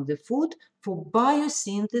them from the food for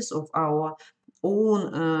biosynthesis of our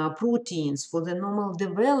own proteins for the normal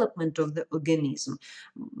development of the organism,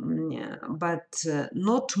 but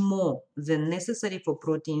not more than necessary for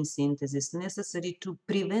protein synthesis, necessary to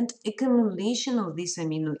prevent accumulation of this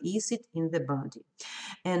amino acid in the body.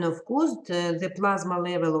 And of course, the plasma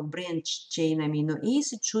level of branch chain amino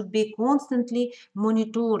acid should be constantly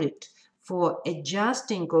monitored for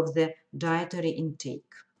adjusting of the dietary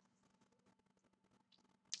intake.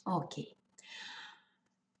 Okay.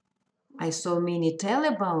 I saw many tell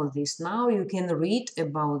about this. Now you can read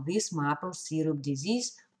about this maple syrup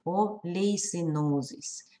disease or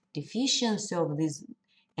lacinosis, deficiency of this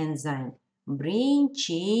enzyme, brain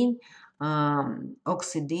chain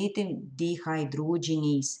oxidative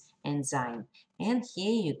dehydrogenase enzyme. And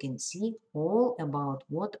here you can see all about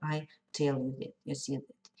what I tell you. That you see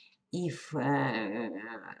that if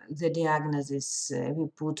the diagnosis we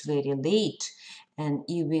put very late, and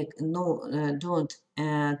if we don't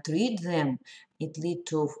treat them, it lead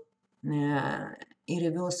to uh,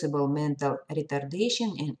 irreversible mental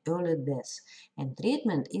retardation and early death. And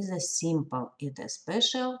treatment is a simple, it's a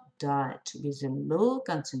special diet with a low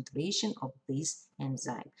concentration of this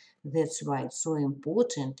enzyme. That's why it's so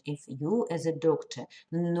important if you as a doctor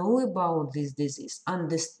know about this disease,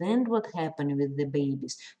 understand what happened with the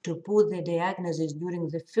babies, to put the diagnosis during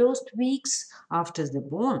the first weeks after the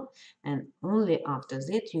born, and only after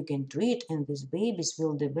that you can treat, and these babies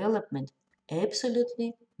will development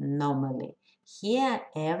absolutely normally. Here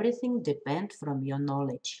everything depends from your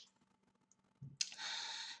knowledge.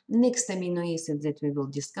 Next amino acid that we will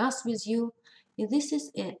discuss with you, this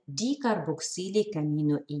is a decarboxylic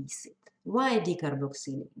amino acid. Why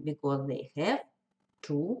decarboxylic? Because they have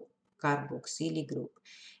two carboxylic group.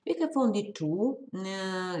 We have only two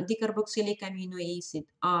decarboxylic amino acid,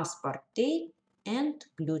 aspartate and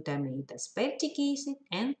glutamate, aspartic acid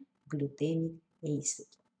and glutamic acid.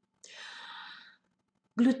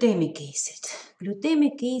 Glutamic acid.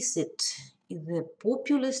 Glutamic acid is the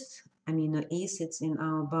populous amino acids in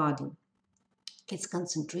our body. Its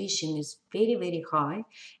concentration is very, very high,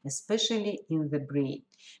 especially in the brain,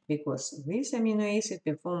 because these amino acids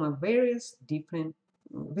perform various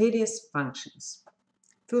functions.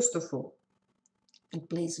 First of all, it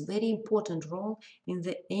plays a very important role in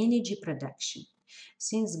the energy production,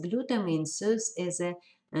 since glutamine serves as a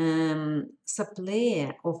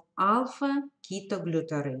supplier of alpha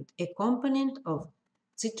ketoglutarate, a component of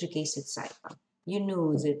citric acid cycle. You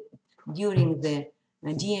know that during the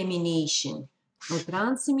deamination or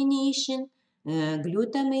transamination,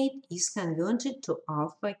 glutamate is converted to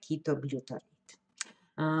alpha ketoglutarate.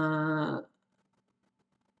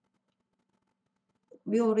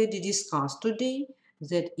 We already discussed today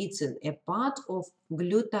that it's a part of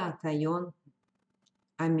glutathione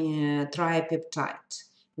tripeptide.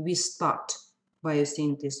 We start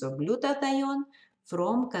biosynthesis of glutathione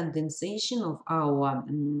from condensation of our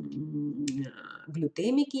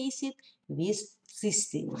glutamic acid with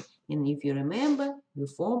cysteine. And if you remember, we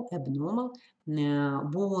form abnormal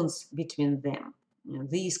bonds between them.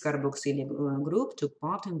 This carboxylic group took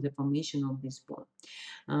part in the formation of this bond.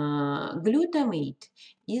 Glutamate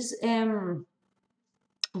is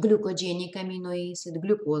glucogenic amino acid,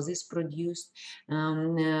 glucose is produced.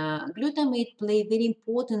 Glutamate play a very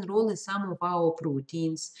important role in some of our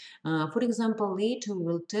proteins. For example, later we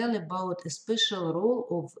will tell about a special role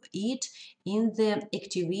of it in the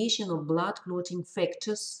activation of blood clotting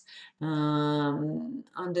factors.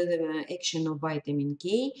 Under the action of vitamin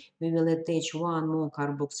K, we will attach one more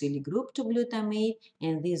carboxylic group to glutamate,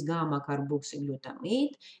 and this gamma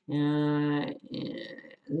carboxyglutamate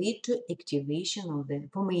lead to activation of the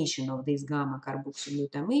formation of this gamma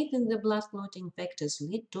carboxyglutamate, and the blood clotting factors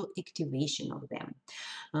lead to activation of them.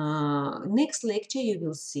 Next lecture you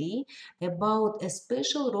will see about a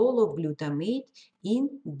special role of glutamate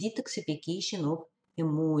in detoxification of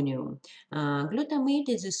ammonium. Glutamate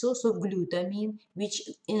is a source of glutamine, which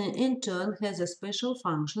in turn has a special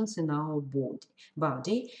functions in our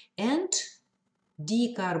body, and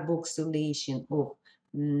decarboxylation of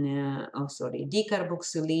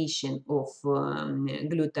decarboxylation of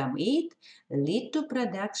glutamate lead to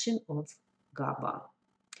production of GABA.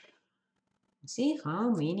 See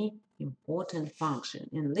how many important functions.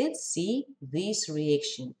 And let's see this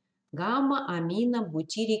reaction. Gamma amino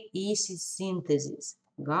butyric acid synthesis.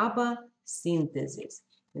 GABA synthesis.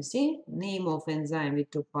 You see, name of enzyme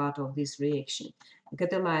which took part of this reaction.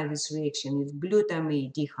 Catalyze this reaction is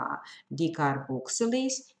glutamate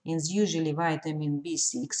decarboxylase, and usually vitamin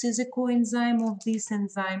B6 is a coenzyme of this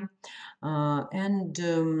enzyme.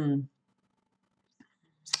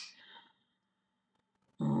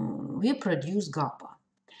 We produce GABA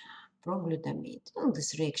from glutamate. In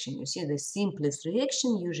this reaction, you see the simplest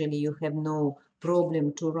reaction. Usually you have no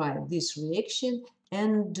problem to write this reaction,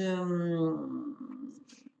 and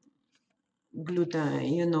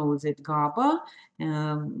you know that GABA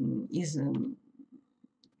is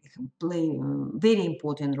play a very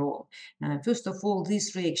important role. First of all,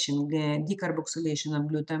 this reaction, decarboxylation of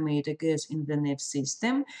glutamate, occurs in the nerve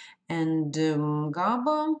system, and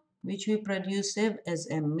GABA, which we produce, serve as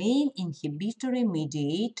a main inhibitory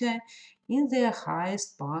mediator in the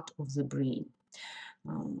highest part of the brain.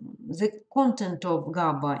 The content of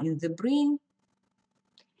GABA in the brain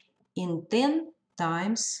in 10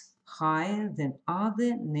 times higher than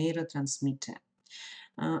other neurotransmitter.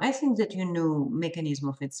 I think that you know mechanism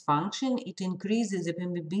of its function. It increases the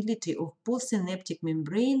permeability of postsynaptic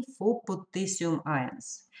membrane for potassium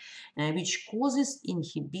ions, which causes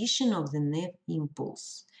inhibition of the nerve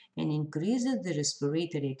impulse and increases the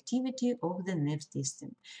respiratory activity of the nerve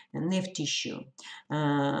system, nerve tissue.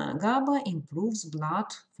 GABA improves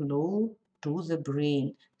blood flow to the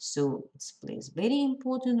brain, so it plays very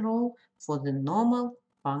important role for the normal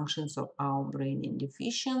functions of our brain. And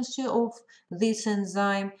deficiency of this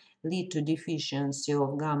enzyme lead to deficiency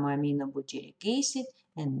of gamma-aminobutyric acid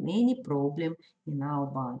and many problems in our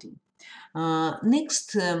body.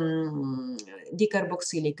 Next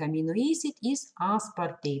decarboxylic amino acid is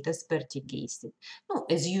aspartic acid. No,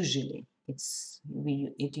 as usually, it's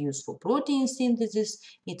used for protein synthesis.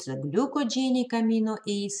 It's a glucogenic amino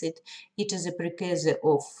acid. It is a precursor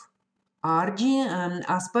of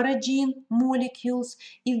asparagine molecules.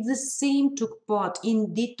 If the same took part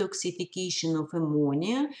in detoxification of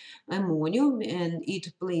ammonium, and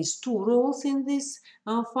it plays two roles in this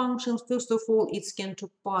functions. First of all, it can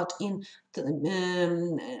take part in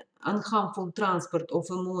unharmful transport of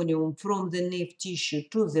ammonium from the nerve tissue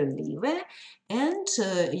to the liver, and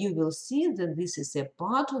you will see that this is a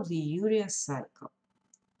part of the urea cycle.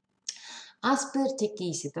 Aspartic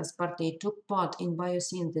acid, aspartate, took part in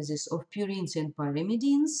biosynthesis of purines and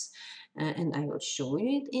pyrimidines, and I will show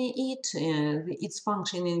you its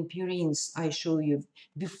function in purines I show you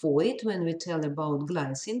before it when we tell about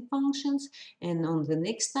glycine functions, and on the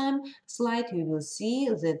next slide you will see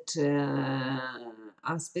that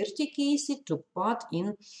aspartic acid took part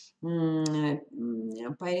in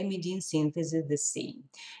pyrimidine synthesis the same.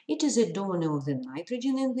 It is a donor of the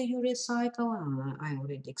nitrogen in the urea cycle. I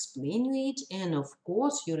already explained it. And of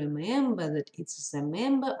course, you remember that it's a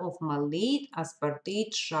member of malate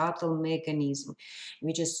aspartate shuttle mechanism,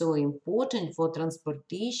 which is so important for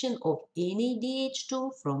transportation of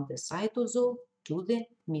NADH2 from the cytosol to the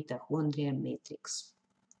mitochondria matrix.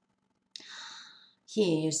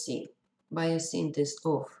 Here you see biosynthesis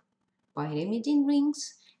of pyrimidine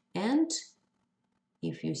rings, and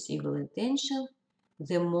if you see well attention,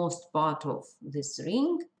 the most part of this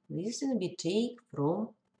ring, this will be taken from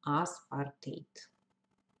aspartate.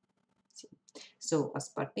 So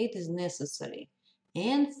aspartate is necessary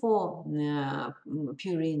and for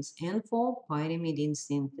purines and for pyrimidine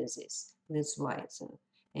synthesis. That's why it's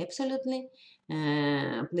absolutely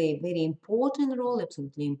play a very important role,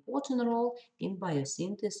 in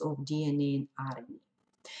biosynthesis of DNA and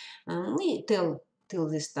RNA. We tell till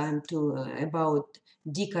this time about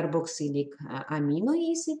decarboxylic amino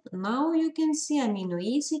acid. Now you can see amino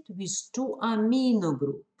acid with two amino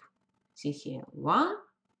group. See here, 1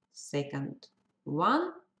 second,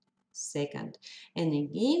 1 second. And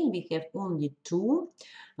again, we have only two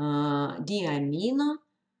diamino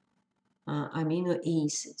amino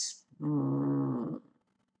acids,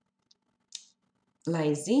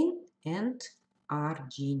 lysine and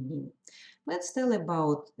arginine. Let's tell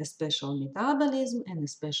about the special metabolism and the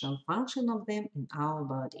special function of them in our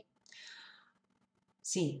body.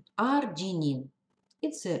 See, arginine,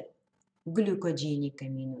 it's a glucogenic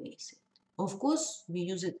amino acid. Of course, we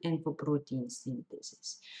use it for protein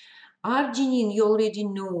synthesis. Arginine, you already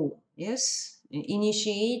know, yes,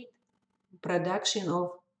 initiate production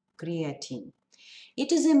of creatine.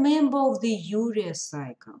 It is a member of the urea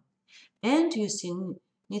cycle. And you see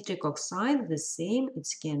nitric oxide, the same, it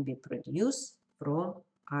can be produced from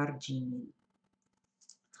arginine.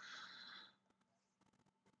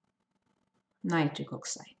 Nitric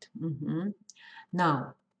oxide.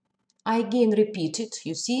 Now, I again repeat it,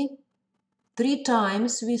 you see, 3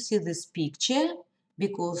 times we see this picture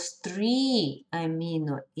because 3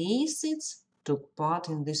 amino acids took part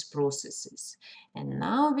in these processes. And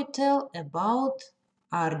now we tell about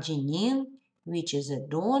arginine, which is a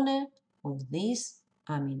donor of this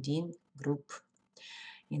amidine group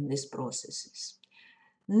in these processes.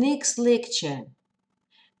 Next lecture,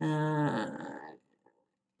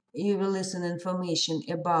 you will listen information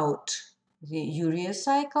about the urea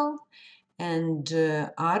cycle and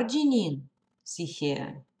arginine. See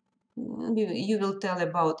here, you will tell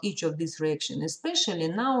about each of these reactions. Especially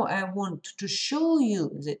now I want to show you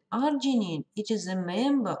that arginine, it is a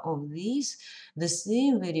member of this, the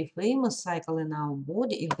same very famous cycle in our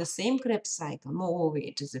body, it's the same Krebs cycle. Moreover,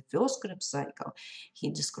 it is the first Krebs cycle. He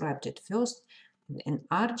described it first, and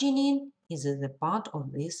arginine is the part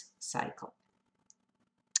of this cycle.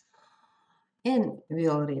 And we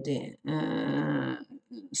already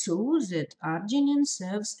so that arginine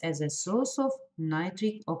serves as a source of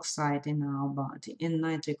nitric oxide in our body. And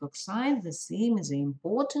nitric oxide, the same is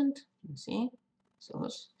important, you see,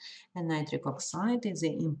 source. And nitric oxide is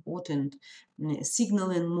an important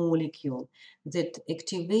signaling molecule that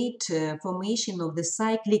activate formation of the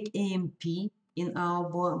cyclic AMP in our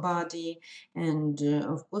body. And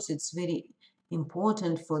of course, it's very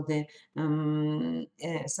important for the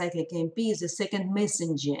cyclic AMP is the second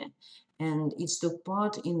messenger, and it took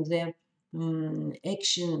part in the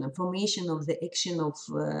formation of the action of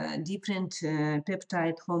different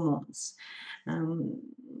peptide hormones.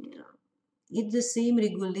 It the same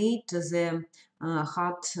regulate the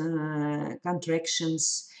heart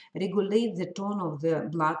contractions, regulate the tone of the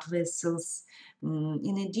blood vessels.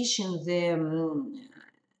 In addition, the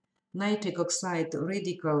nitric oxide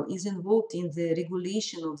radical is involved in the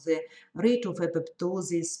regulation of the rate of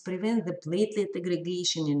apoptosis, prevent the platelet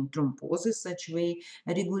aggregation and thrombosis such way,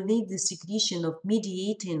 regulate the secretion of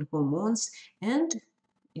mediating hormones, and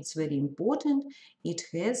it's very important, it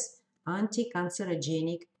has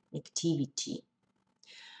anti-cancerogenic activity.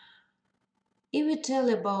 If we tell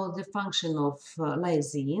about the function of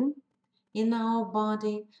lysine in our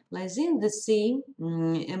body, lysine the same,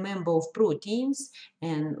 a member of proteins,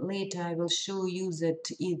 and later I will show you that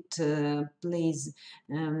it plays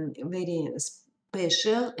very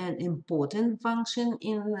special and important function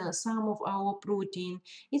in some of our protein.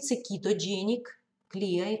 It's a ketogenic,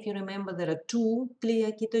 clear, if you remember there are two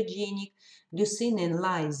clear ketogenic, leucine and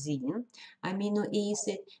lysine amino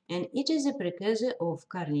acid, and it is a precursor of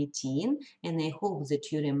carnitine, and I hope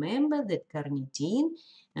that you remember that carnitine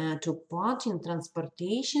took part in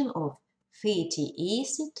transportation of fatty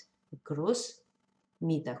acid across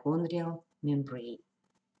mitochondrial membrane.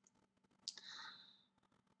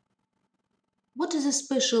 What is the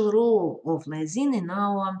special role of lysine in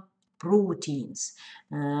our proteins?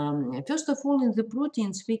 First of all, in the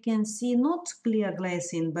proteins, we can see not clear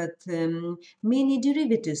glycine, but many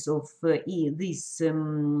derivatives of this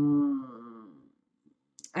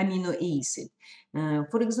amino acid.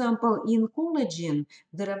 For example, in collagen,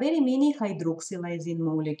 there are very many hydroxylysine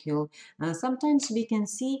molecules. Sometimes we can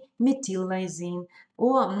see methyl lysine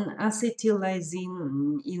or acetyl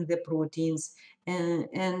lysine in the proteins.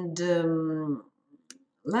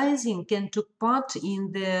 Lysine can take part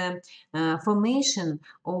in the formation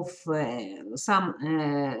of some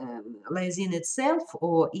lysine itself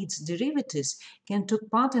or its derivatives can take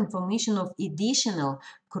part in formation of additional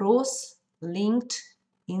cross-linked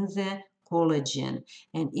in the collagen,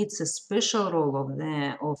 and it's a special role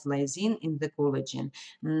of lysine in the collagen.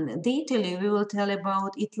 Detail we will tell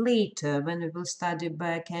about it later when we will study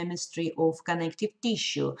biochemistry of connective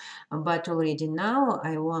tissue, but already now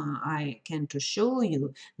I can to show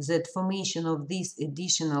you that formation of these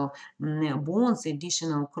additional bonds,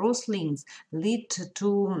 additional cross links lead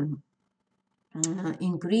to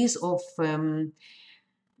increase of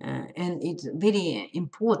and it's very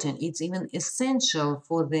important, it's even essential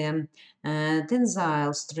for the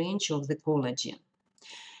tensile strength of the collagen.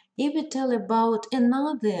 If we tell about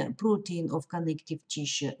another protein of connective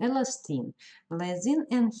tissue, elastin, lysine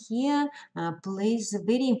and here plays a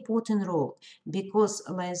very important role because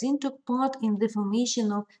lysine took part in the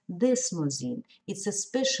formation of desmosine. It's a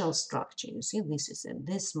special structure. You see, this is a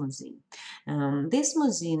desmosine.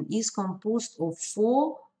 Desmosine is composed of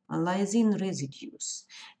 4 lysine residues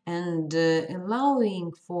and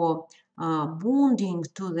allowing for bonding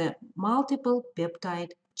to the multiple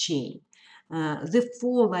peptide chain. The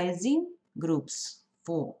 4 lysine groups,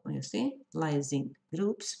 you see, lysine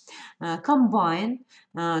groups combine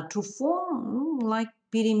to form like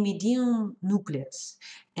pyrimidine nucleus,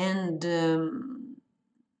 and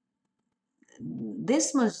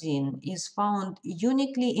desmosine is found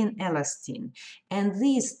uniquely in elastin, and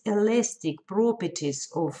these elastic properties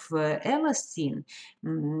of elastin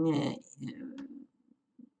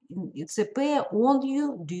it's a pair only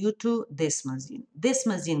due to desmosine.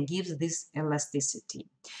 Desmosine gives this elasticity.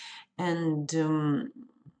 And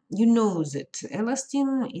you know that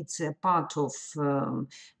elastin, it's a part of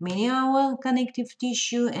many our connective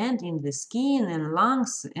tissue and in the skin and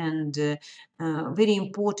lungs, and very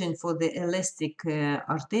important for the elastic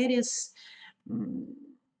arteries.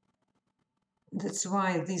 That's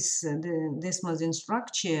why this the desmosine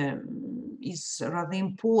structure is rather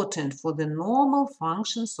important for the normal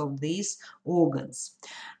functions of these organs.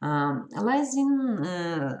 Lysine,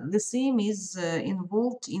 the same, is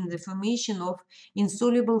involved in the formation of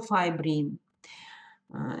insoluble fibrin.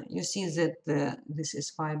 You see that this is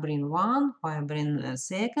fibrin 1, fibrin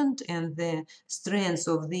 2nd, and the strands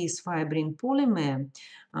of this fibrin polymer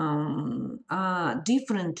are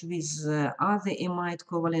different with other amide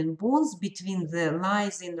covalent bonds between the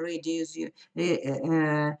lysine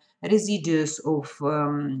residues of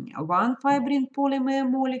one fibrin polymer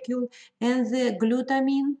molecule and the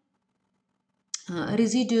glutamine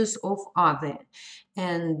residues of other.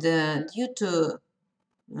 And due to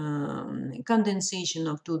condensation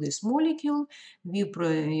of to this molecule,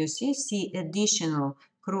 you see additional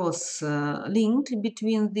cross linked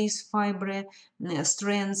between these fiber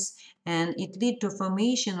strands, and it lead to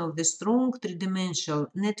formation of the strong three-dimensional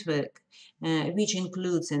network, which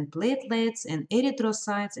includes and platelets and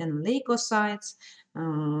erythrocytes and leukocytes.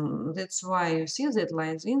 That's why you see that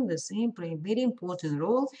lysine the same play a very important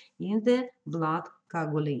role in the blood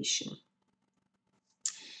coagulation.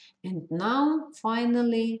 And now,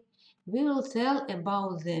 finally, we will tell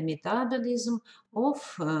about the metabolism of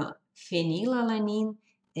phenylalanine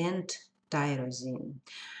and tyrosine.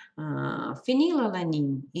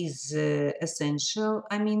 Phenylalanine is essential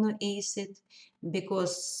amino acid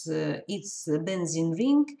because its benzene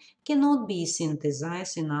ring cannot be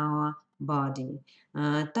synthesized in our body.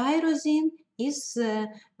 Tyrosine is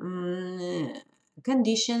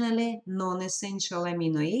conditionally non-essential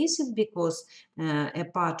amino acid because a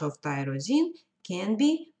part of tyrosine can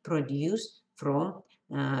be produced from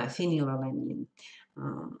phenylalanine.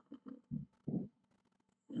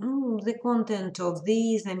 The content of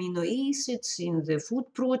these amino acids in the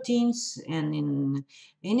food proteins and in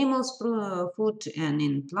animals food and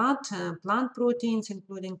in plant proteins,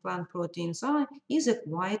 including plant proteins, is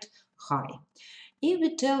quite high. If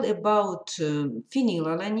we tell about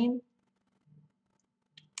phenylalanine,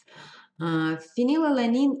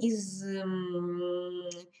 phenylalanine is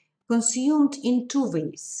consumed in two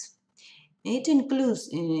ways. It includes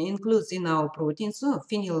in our proteins. So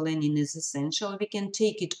phenylalanine is essential. We can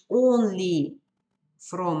take it only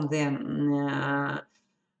from the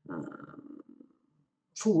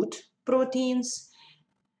food proteins,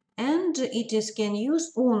 and it is can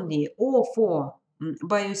use only or for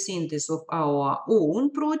biosynthesis of our own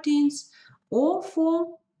proteins or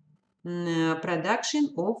for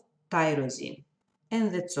production of tyrosine.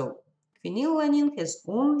 And that's all. Phenylalanine has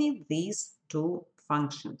only these two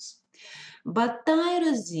functions. But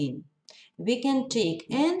tyrosine we can take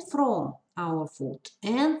and from our food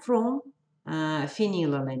and from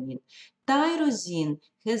phenylalanine. Tyrosine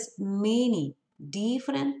has many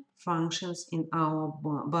different functions in our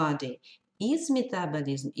body. Its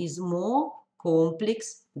metabolism is more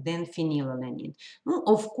complex than phenylalanine.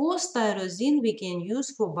 Of course, tyrosine we can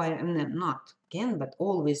use for not can, but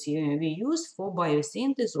always we use for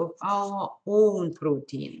biosynthesis of our own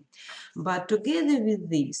protein. But together with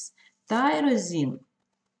this, tyrosine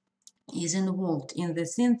is involved in the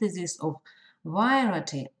synthesis of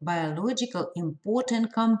variety biological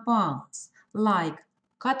important compounds like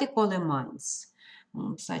catecholamines,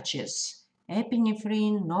 such as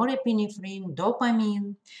epinephrine, norepinephrine,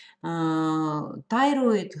 dopamine,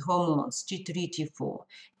 thyroid hormones T3, T4,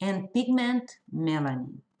 and pigment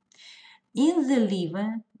melanin. In the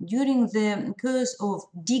liver, during the course of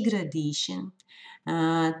degradation,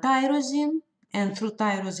 tyrosine and through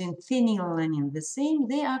tyrosine phenylalanine the same,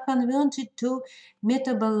 they are converted to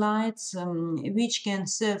metabolites which can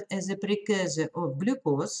serve as a precursor of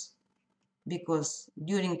glucose, because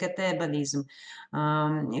during catabolism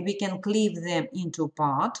we can cleave them into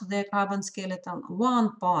part, the carbon skeleton.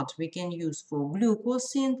 One part we can use for glucose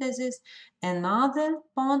synthesis, another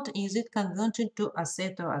part is it converted to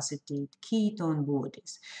acetoacetate ketone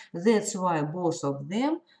bodies. That's why both of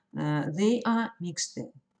them they are mixed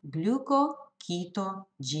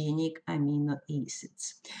gluco-ketogenic amino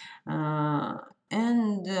acids.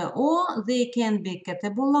 Or they can be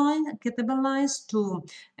catabolized to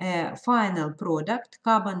a final product,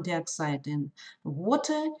 carbon dioxide and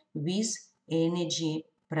water with energy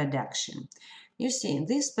production. You see,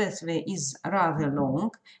 this pathway is rather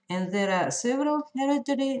long, and there are several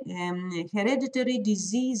hereditary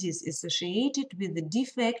diseases associated with the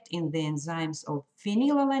defect in the enzymes of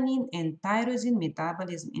phenylalanine and tyrosine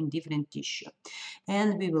metabolism in different tissue.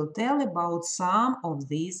 And we will tell about some of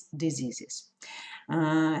these diseases.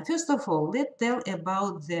 First of all, let's tell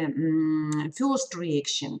about the first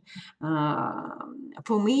reaction,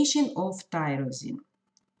 formation of tyrosine.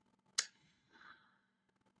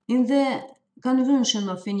 In the conversion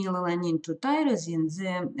of phenylalanine to tyrosine,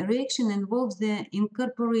 the reaction involves the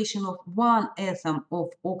incorporation of one atom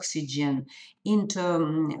of oxygen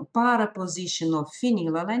into para position of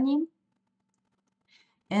phenylalanine,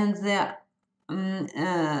 and the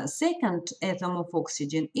second atom of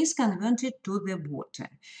oxygen is converted to the water.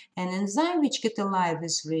 An enzyme which catalyzes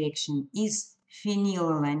this reaction is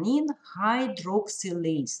phenylalanine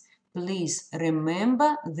hydroxylase. Please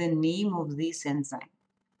remember the name of this enzyme.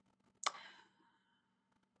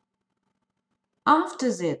 After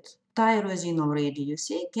that, tyrosine already, you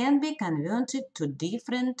see, can be converted to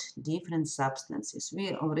different substances.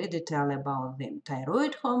 We already tell about them.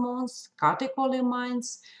 Thyroid hormones,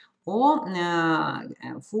 catecholamines, or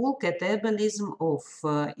full catabolism of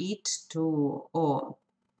it to or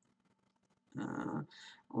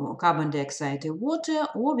carbon dioxide and water,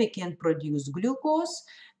 or we can produce glucose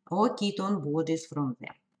or ketone bodies from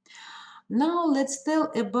them. Now let's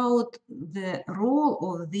tell about the role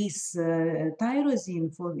of this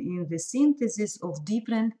tyrosine in the synthesis of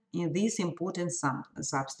different these important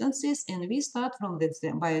substances, and we start from the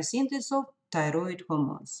biosynthesis of thyroid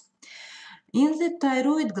hormones. In the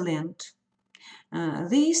thyroid gland,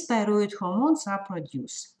 these thyroid hormones are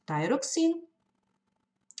produced: thyroxine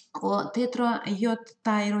or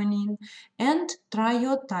tetraiodthyronine and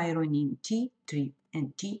triiodthyronine T3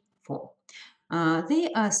 and T4. They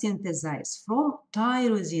are synthesized from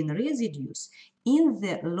tyrosine residues in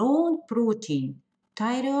the long protein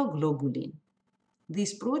thyroglobulin.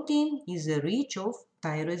 This protein is rich of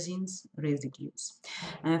tyrosine residues.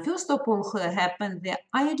 First of all, happens the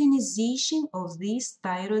iodinization of this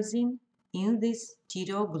tyrosine in these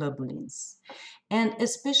thyroglobulins, and a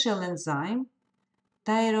special enzyme,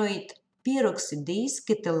 thyroid peroxidase,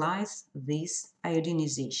 catalyzes this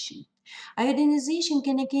iodinization. Iodinization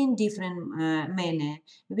can occur in different manner.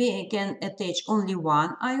 We can attach only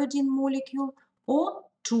one iodine molecule or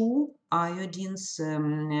two iodines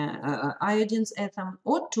atom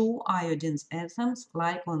or two iodines atoms,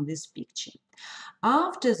 like on this picture.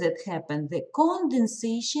 After that happens the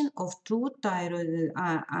condensation of two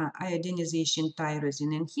iodinization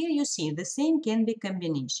tyrosine, and here you see the same can be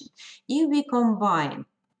combination. If we combine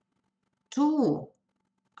two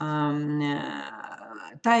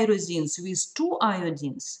tyrosines with two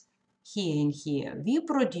iodines, here and here, we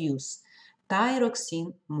produce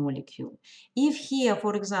thyroxine molecule. If here,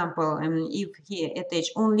 for example, if here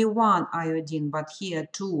attach only one iodine, but here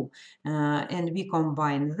two, and we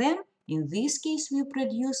combine them, in this case we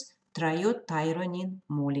produce triiodthyronine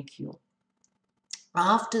molecule.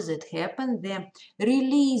 After that happens the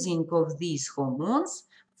releasing of these hormones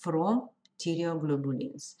from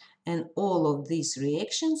thyroglobulins, and all of these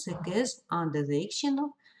reactions occurs under the action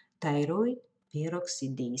of thyroid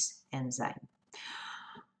peroxidase enzyme.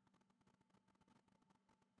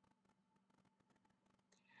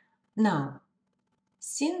 Now,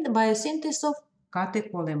 biosynthesis of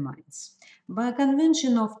catecholamines. By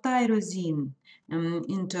conversion of tyrosine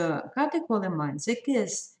into catecholamines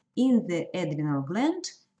occurs in the adrenal gland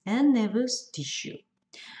and nervous tissue.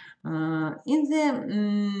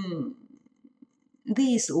 In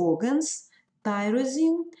these organs,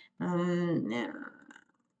 tyrosine,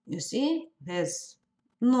 you see, has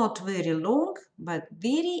not very long but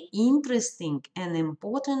very interesting and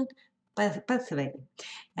important pathway.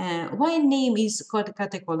 Why name is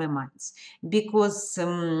catecholamines? Because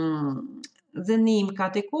the name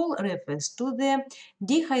catechol refers to the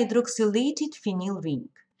dehydroxylated phenyl ring,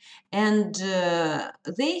 and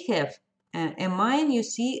they have amine, you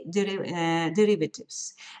see,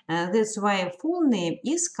 derivatives. That's why full name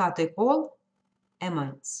is catechol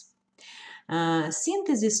amines.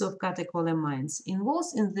 Synthesis of catecholamines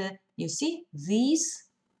involves in the, you see, these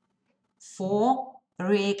four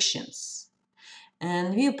reactions,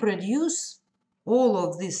 and we produce all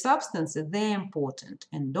of these substances. They're important: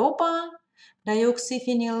 and dopa,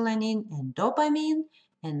 dioxyphenylalanine, and dopamine,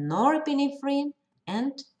 and norepinephrine,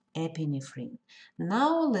 and epinephrine.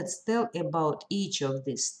 Now let's tell about each of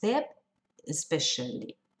these steps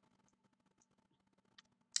especially.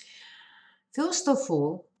 First of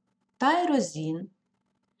all, tyrosine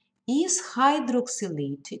is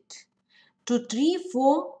hydroxylated to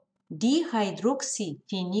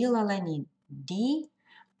 3,4-dihydroxyphenylalanine,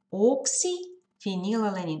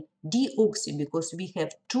 deoxyphenylalanine, deoxy, because we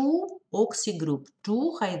have two oxy group,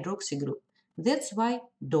 two hydroxy group. That's why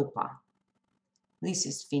DOPA. This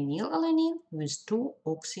is phenylalanine with two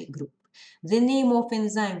oxy group. The name of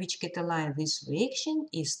enzyme which catalyzes this reaction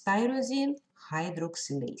is tyrosine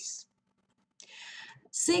hydroxylase.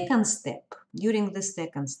 Second step, during the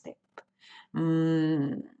second step,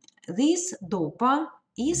 this DOPA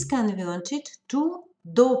is converted to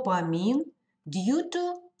dopamine due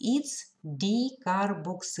to its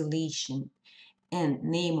decarboxylation, and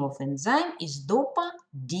name of enzyme is DOPA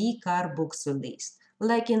decarboxylase.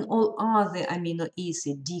 Like in all other amino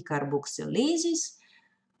acid decarboxylases,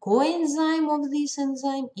 Coenzyme of this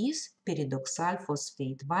enzyme is pyridoxal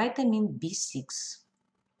phosphate, vitamin B6.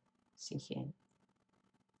 See here.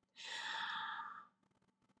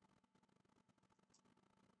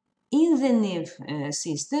 In the nerve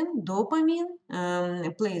system, dopamine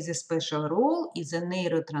plays a special role. It's a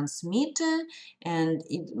neurotransmitter, and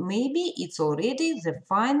maybe it's already the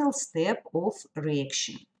final step of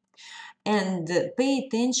reaction. And pay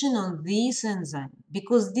attention on this enzyme,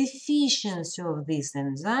 because deficiency of this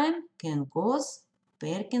enzyme can cause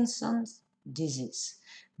Parkinson's disease.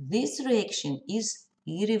 This reaction is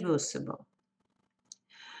irreversible.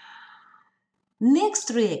 Next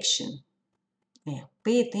reaction.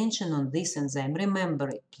 Pay attention on this enzyme. Remember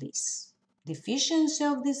it, please. Deficiency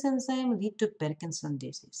of this enzyme lead to Parkinson's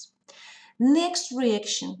disease. Next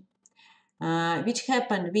reaction, which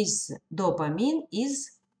happened with dopamine,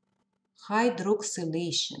 is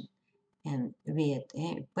hydroxylation. And we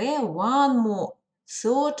pair one more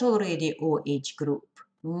third already OH group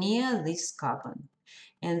near this carbon.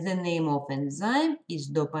 And the name of enzyme is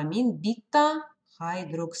dopamine beta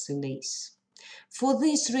hydroxylase. For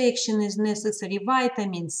this reaction is necessary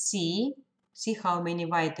vitamin C. See how many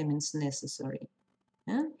vitamins necessary.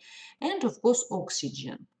 And of course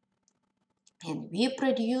oxygen. And we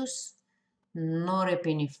produce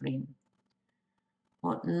norepinephrine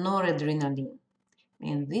or noradrenaline.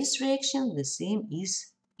 And this reaction, the same,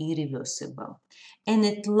 is irreversible. And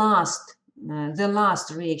at last, the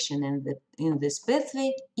last reaction in this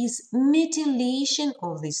pathway is methylation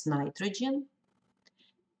of this nitrogen.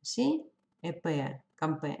 See, a pair,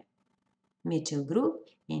 compare methyl group,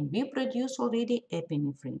 and we produce already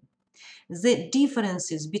epinephrine. The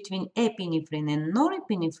differences between epinephrine and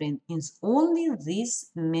norepinephrine is only this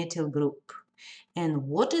methyl group. And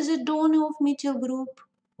what is a donor of methyl group?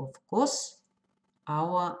 Of course,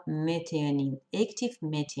 our methionine, active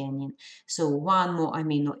methionine. So one more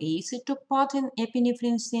amino acid took part in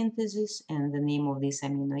epinephrine synthesis, and the name of this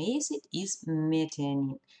amino acid is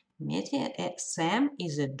methionine. SAM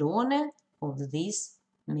is a donor of this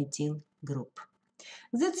methyl group.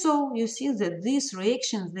 That's all. You see that these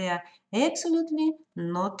reactions, they are absolutely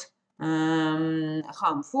not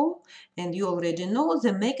harmful, and you already know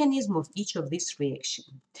the mechanism of each of these reactions.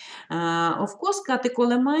 Of course,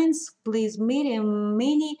 catecholamines plays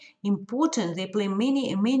many important. They play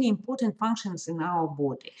many important functions in our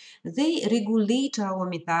body. They regulate our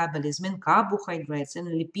metabolism and carbohydrates and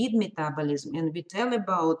lipid metabolism, and we tell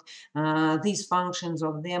about these functions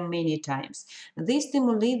of them many times. They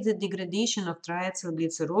stimulate the degradation of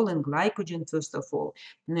triacylglycerol and glycogen, first of all.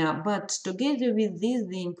 But together with this,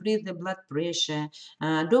 they increase the blood pressure.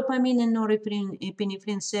 Dopamine and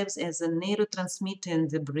norepinephrine serves as a neurotransmitter in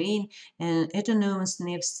the brain and autonomous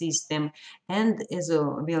nerve system. And as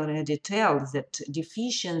we already tell, that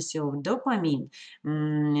deficiency of dopamine,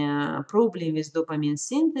 problem with dopamine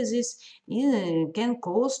synthesis, can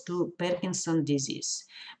cause to Parkinson's disease.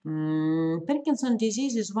 Parkinson's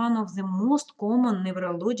disease is one of the most common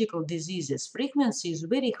neurological diseases. Frequency is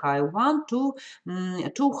very high, 1 to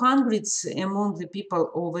 200 among the people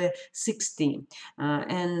over 60.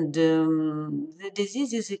 And the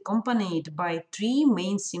disease is accompanied by 3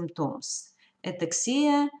 main symptoms: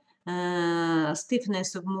 ataxia,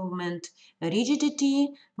 stiffness of movement, rigidity,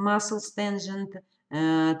 muscle tension,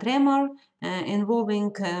 tremor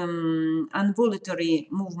involving involuntary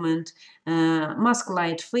movement,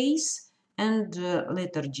 mask-like face, and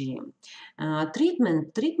lethargy.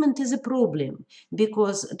 Treatment is a problem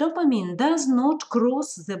because dopamine does not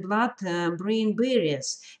cross the blood-brain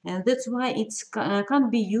barriers, and that's why it can't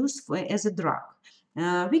be used as a drug.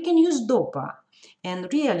 We can use DOPA.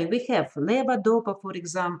 And really, we have levodopa, for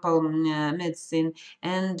example, medicine,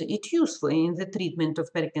 and it's useful in the treatment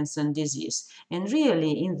of Parkinson's disease. And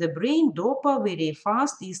really, in the brain, dopa very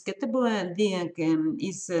fast is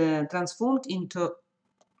transformed into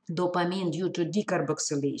dopamine due to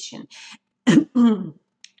decarboxylation. And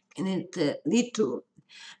it lead to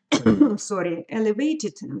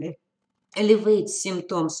elevates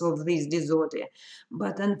symptoms of this disorder.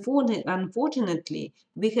 But unfortunately,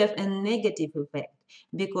 we have a negative effect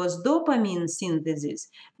because dopamine synthesis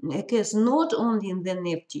occurs not only in the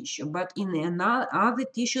nerve tissue, but in other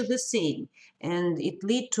tissue the same, and it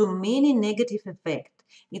leads to many negative effects.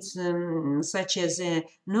 It's such as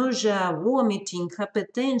nausea, vomiting,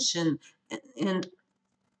 hypertension, and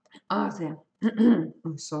other.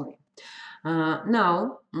 Sorry.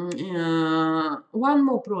 Now, one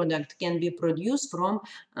more product can be produced from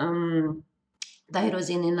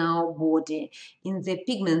tyrosine in our body. In the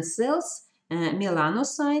pigment cells,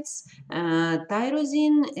 melanocytes,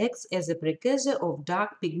 tyrosine acts as a precursor of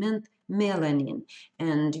dark pigment melanin,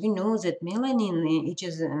 and you know that melanin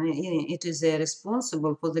it is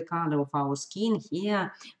responsible for the color of our skin,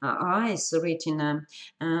 hair, eyes, retina.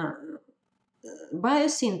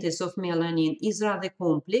 Biosynthesis of melanin is rather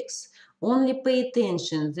complex. Only pay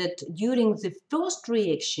attention that during the first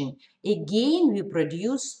reaction, again we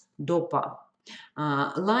produce DOPA,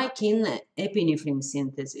 like in epinephrine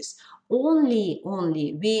synthesis. Only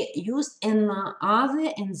we use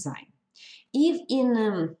another enzyme. If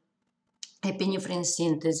in epinephrine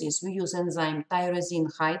synthesis we use enzyme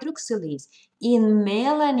tyrosine hydroxylase, in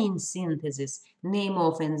melanin synthesis, name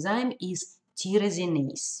of enzyme is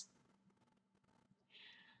tyrosinase.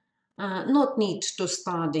 Not need to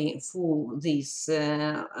study for these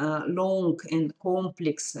long and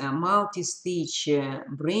complex multi-stage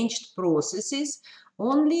branched processes.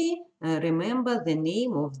 Only remember the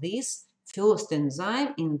name of this first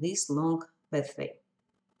enzyme in this long pathway,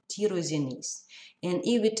 tyrosinase. And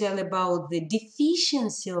if we tell about the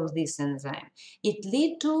deficiency of this enzyme, it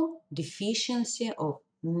leads to deficiency of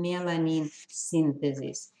melanin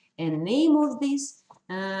synthesis. And name of this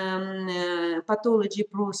pathology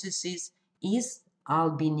processes is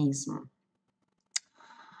albinism.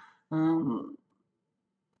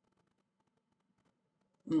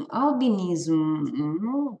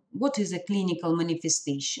 Albinism, what is a clinical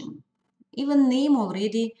manifestation? Even name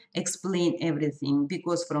already explain everything,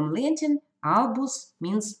 because from Latin albus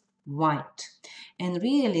means white. And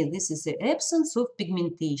really this is the absence of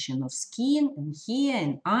pigmentation of skin and hair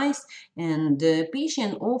and eyes, and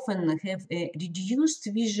patient often have a reduced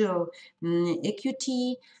visual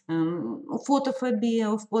acuity,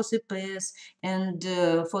 photophobia of course appears, and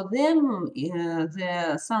for them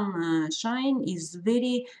the sunshine is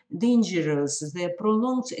very dangerous. The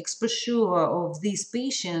prolonged exposure of this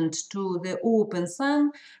patient to the open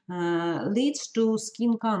sun leads to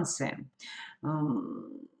skin cancer.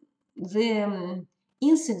 The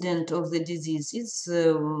incidence of the disease is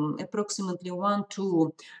approximately 1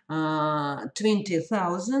 to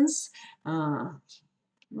 20,000.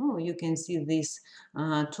 You can see these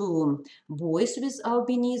two boys with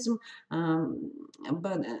albinism,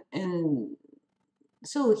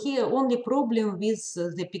 so here only problem with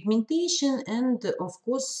the pigmentation, and of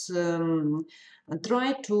course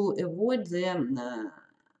try to avoid the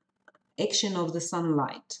action of the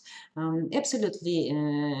sunlight. Absolutely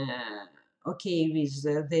okay with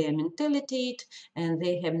their mentality, and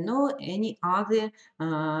they have no any other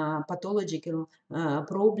pathological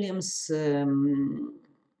problems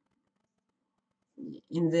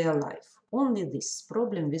in their life. Only this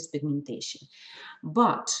problem with pigmentation.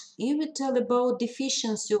 But if we tell about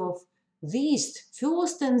deficiency of this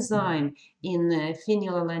first enzyme in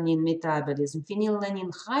phenylalanine metabolism,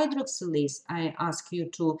 phenylalanine hydroxylase, I ask you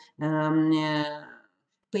to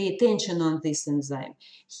pay attention on this enzyme.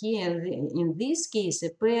 Here, in this case,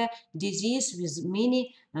 a pair disease with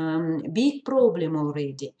many big problem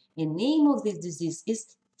already. The name of this disease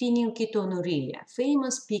is phenylketonuria,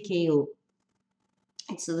 famous PKO.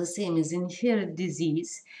 It's the same as inherited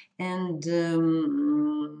disease, and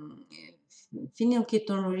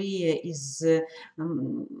phenylketonuria is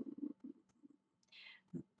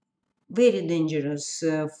very dangerous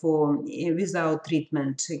for without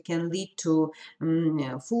treatment. It can lead to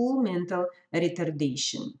full mental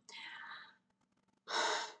retardation.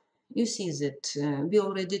 You see that we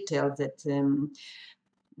already tell that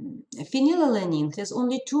phenylalanine has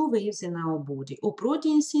only two ways in our body, or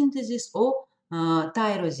protein synthesis or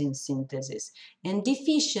tyrosine synthesis. And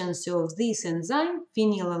deficiency of this enzyme,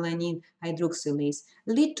 phenylalanine hydroxylase,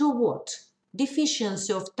 lead to what?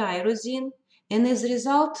 Deficiency of tyrosine, and as a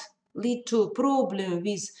result lead to problem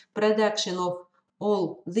with production of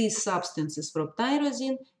all these substances from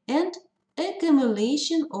tyrosine and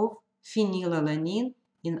accumulation of phenylalanine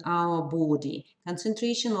in our body.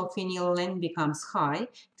 Concentration of phenylalanine becomes high.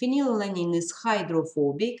 Phenylalanine is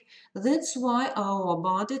hydrophobic. That's why our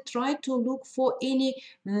body try to look for any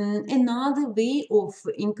another way of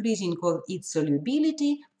increasing of its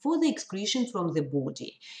solubility for the excretion from the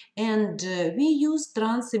body. And we use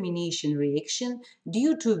transamination reaction,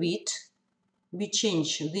 due to which we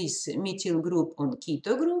change this methyl group on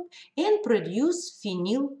keto group and produce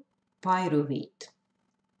phenyl pyruvate.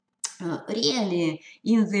 Really,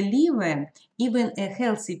 in the liver, even a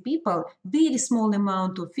healthy people, very small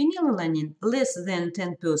amount of phenylalanine, less than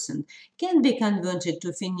 10%, can be converted to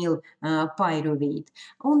phenyl pyruvate.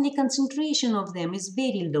 Only concentration of them is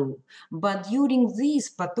very low. But during this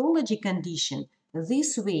pathology condition,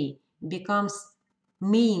 this way becomes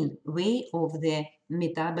main way of the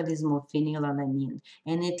metabolism of phenylalanine,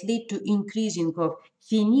 and it lead to increasing of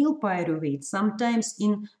phenylpyruvate, sometimes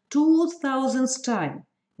in 2000 time.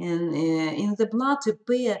 And in the blood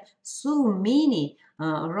appear so many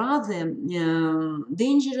rather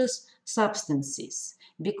dangerous substances,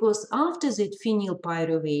 because after that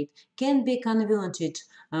phenylpyruvate can be converted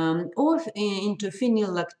or into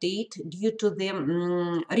phenylactate due to the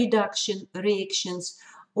reduction reactions,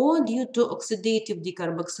 or due to oxidative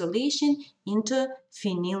decarboxylation into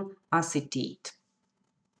phenyl acetate.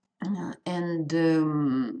 And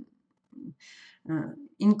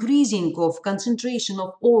increasing of concentration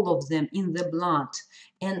of all of them in the blood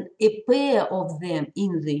and a pair of them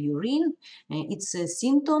in the urine, it's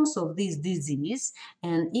symptoms of this disease,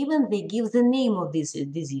 and even they give the name of this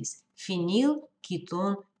disease,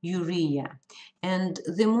 phenylketonuria. And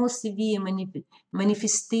the most severe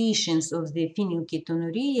manifestations of the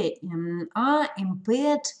phenylketonuria are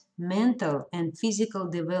impaired mental and physical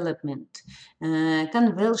development,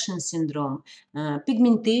 convulsion syndrome,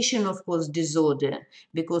 pigmentation, of course, disorder,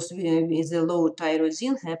 because with the low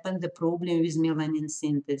tyrosine happen the problem with melanin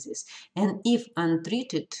synthesis. And if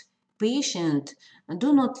untreated, patient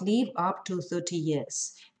do not live up to 30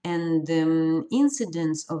 years. And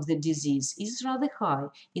incidence of the disease is rather high.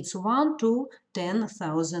 It's 1 to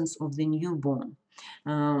 10,000 of the newborn.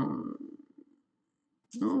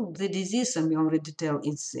 The disease, I already tell,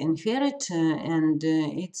 it's inherited, and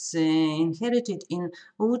it's inherited in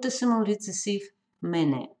autosomal recessive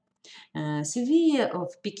manner. Severe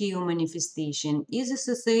of PKU manifestation is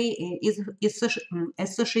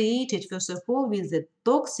associated, first of all, with the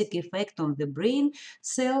toxic effect on the brain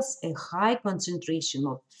cells, a high concentration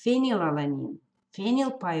of phenylalanine,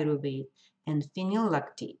 phenylpyruvate, and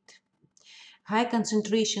phenylactate. High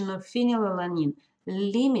concentration of phenylalanine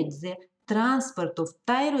limits the transport of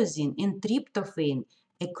tyrosine and tryptophan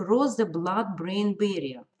across the blood-brain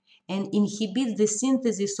barrier and inhibits the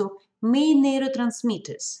synthesis of main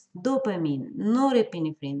neurotransmitters, dopamine,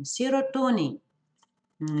 norepinephrine, serotonin.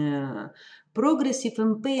 Progressive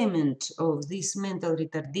impairment of this mental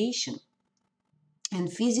retardation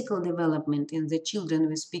and physical development in the children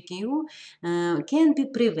with PKU can be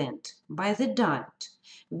prevented by the diet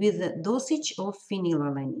with the dosage of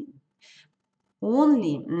phenylalanine.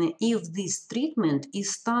 Only if this treatment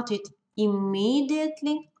is started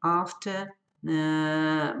immediately after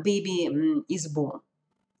baby is born.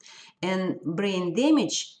 And brain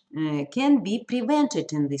damage can be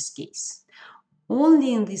prevented in this case.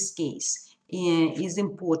 Only in this case is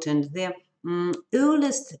important the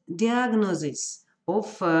earliest diagnosis of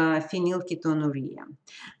phenylketonuria.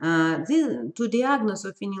 To diagnose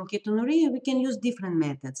of phenylketonuria, we can use different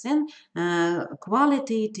methods, and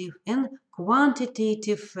qualitative and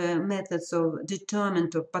quantitative methods of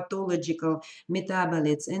determinant of pathological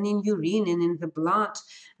metabolites, and in urine and in the blood,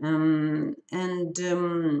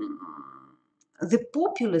 the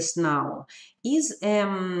populace now is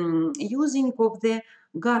using of the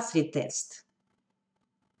Guthrie test.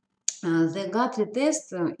 The Guthrie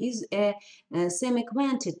test is a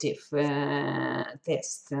semi-quantitative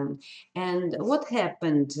test. And what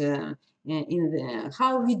happened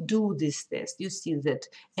how we do this test? You see that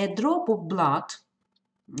a drop of blood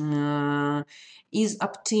is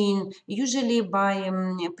obtained usually by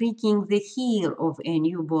pricking the heel of a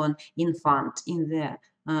newborn infant in the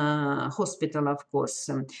hospital, of course,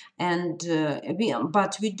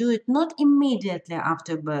 but we do it not immediately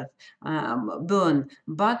after burn,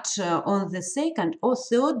 but on the second or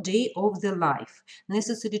third day of the life,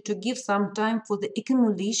 necessary to give some time for the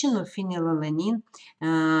accumulation of phenylalanine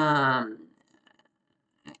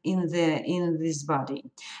in this body.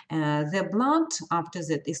 The blood after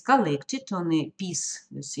that is collected on a piece,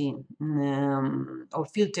 you see,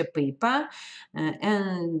 of filter paper,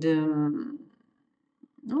 and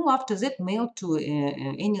after that mailed to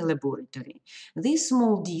any laboratory. This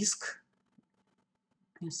small disc,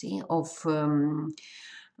 you see, of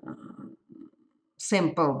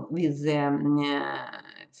sample with the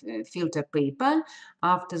filter paper,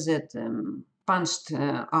 after that punched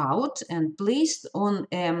out and placed on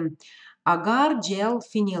agar gel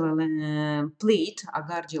phenyl plate,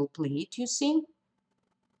 agar gel plate, you see,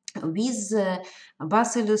 with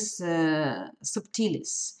Bacillus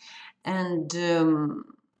subtilis. And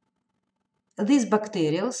these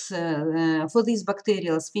bacterials, for these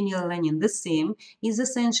bacterials, phenylalanine, the same, is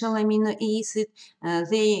essential amino acid.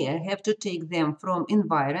 They have to take them from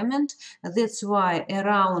environment. That's why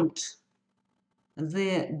around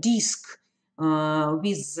the disc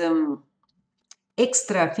with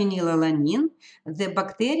extra phenylalanine, the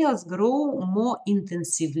bacteria grow more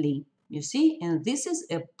intensively. You see, and this is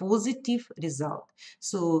a positive result.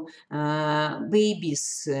 So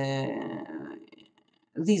babies,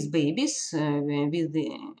 these babies with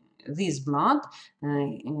this blood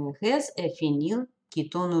has a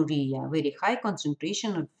phenylketonuria, very high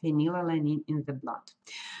concentration of phenylalanine in the blood.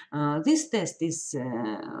 This test is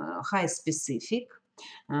high specific.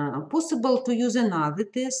 Possible to use another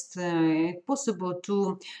test, possible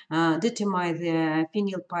to determine the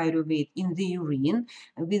phenylpyruvate in the urine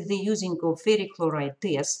with the using of ferric chloride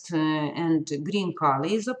test, and green color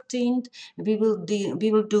is obtained. We will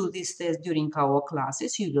do this test during our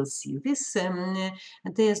classes. You will see this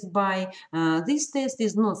test by this test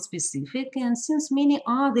is not specific, and since many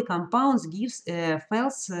other compounds gives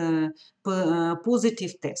false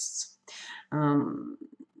positive tests.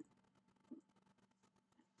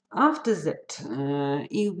 After that,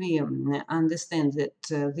 if we understand that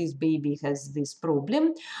this baby has this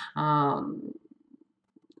problem,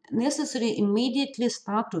 necessary immediately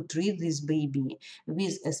start to treat this baby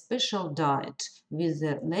with a special diet with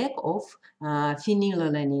the lack of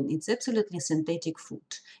phenylalanine. It's absolutely synthetic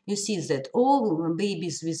food. You see that all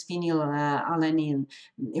babies with phenylalanine,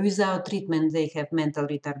 without treatment, they have mental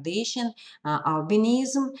retardation,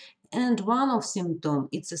 albinism, and one of symptoms,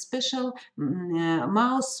 it's a special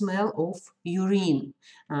mouth smell of urine.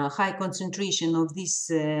 High concentration of these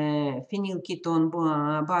phenylketone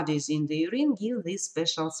bodies in the urine give this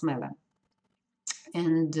special smell.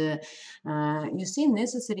 And you see,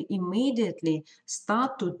 necessary immediately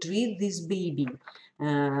start to treat this baby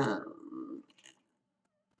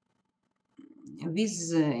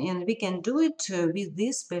with, and we can do it with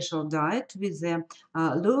this special diet with a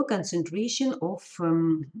low concentration of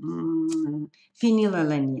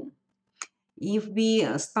phenylalanine. If we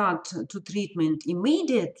start to treatment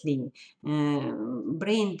immediately,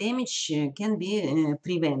 brain damage can be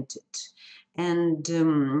prevented. And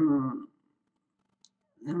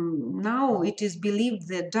now it is believed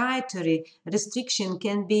that dietary restriction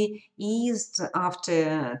can be eased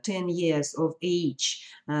after 10 years of age.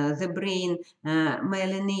 The brain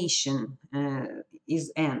myelination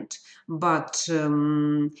is end. But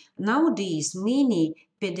nowadays many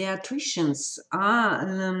pediatricians are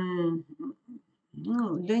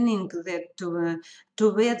learning that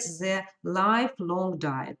towards the lifelong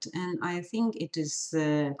diet, and I think it is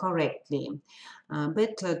correctly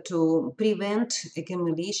better to prevent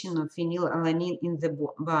accumulation of phenylalanine in the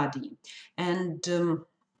body. And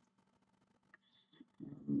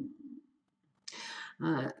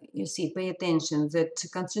you see, pay attention that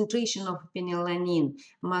concentration of phenylalanine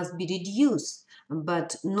must be reduced,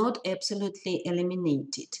 but not absolutely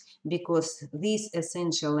eliminated, because these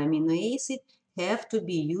essential amino acids have to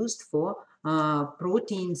be used for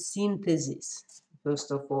protein synthesis,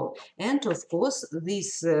 first of all. And of course,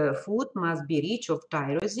 this food must be rich of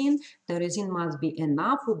tyrosine. Tyrosine must be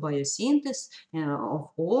enough for biosynthesis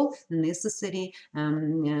of all necessary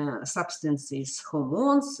substances,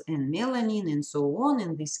 hormones and melanin and so on.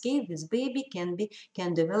 In this case, this baby can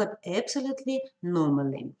develop absolutely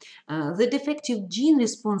normally. The defective gene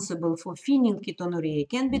responsible for phenylketonuria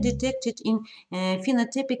can be detected in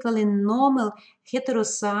phenotypically normal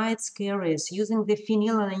heterozygotes carriers using the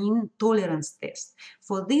phenylalanine tolerance test.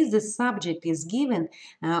 For this, the subject is given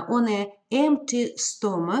on an empty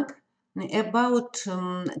stomach about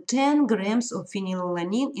 10 grams of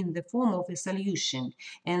phenylalanine in the form of a solution.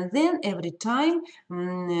 And then every time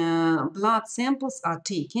blood samples are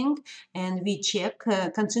taken, and we check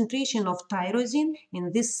concentration of tyrosine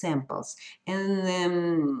in these samples.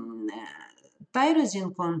 And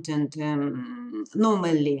tyrosine content,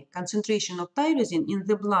 normally concentration of tyrosine in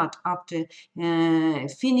the blood after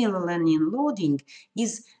phenylalanine loading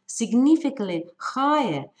is significantly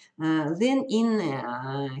higher than in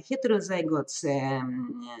heterozygotes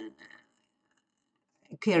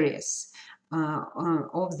carriers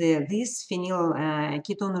of this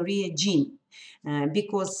phenylketonuria gene.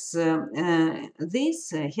 Because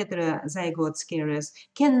these heterozygotes carriers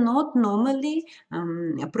cannot normally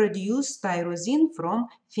produce tyrosine from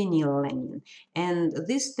phenylalanine. And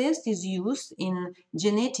this test is used in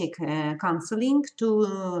genetic counseling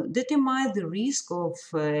to determine the risk of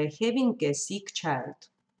having a sick child.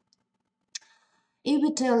 If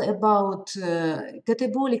we tell about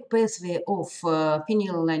catabolic pathway of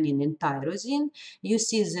phenylalanine and tyrosine, you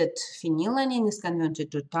see that phenylalanine is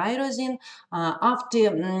converted to tyrosine.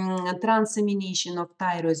 After transamination of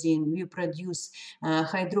tyrosine, we produce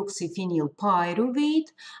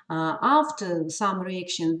hydroxyphenylpyruvate. After some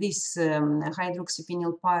reaction, this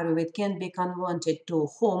hydroxyphenylpyruvate can be converted to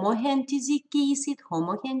homohentizic acid,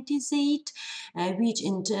 homohentizate, which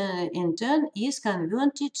in turn is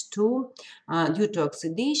converted to, due to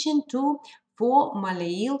oxidation to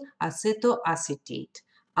 4-mallyl acetoacetate.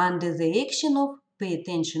 Under the action of, pay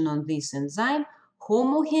attention on this enzyme,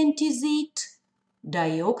 homohentizate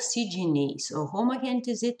dioxygenase or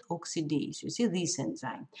homohentizate oxidase. You see this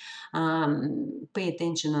enzyme. Pay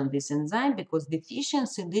attention on this enzyme because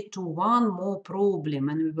deficiency lead to one more problem,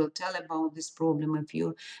 and we will tell about this problem a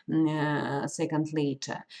few seconds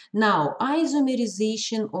later. Now,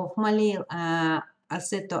 isomerization of mallyl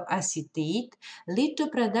acetoacetate lead to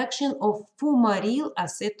production of fumaryl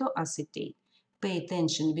acetoacetate. Pay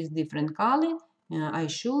attention with different color. I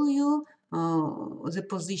show you the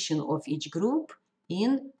position of each group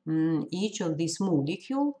in each of these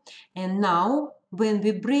molecule. And now, when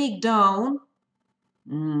we break down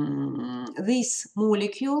this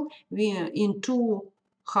molecule in two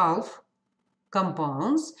half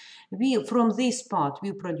compounds, from this part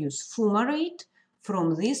we produce fumarate,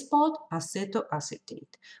 from this part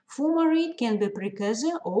acetoacetate. Fumarate can be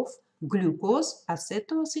precursor of glucose.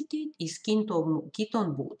 Acetoacetate is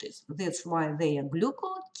ketone bodies. That's why they are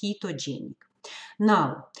glucose-ketogenic.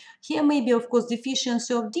 Now, here may be, of course,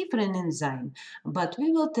 deficiency of different enzyme, but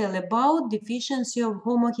we will tell about deficiency of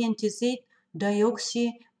homohentizate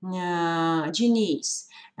dioxygenase.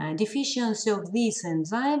 Deficiency of this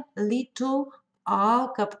enzyme lead to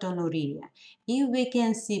alkaptonuria. If we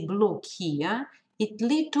can see block here, it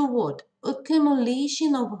lead to what?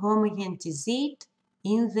 Accumulation of homohentizate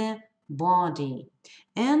in the body.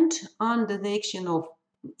 And under the action of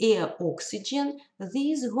air oxygen,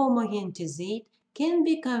 this homohentizate can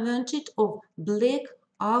be converted of black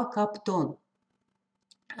alkapton,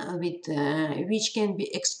 which can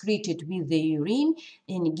be excreted with the urine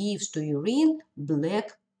and gives to urine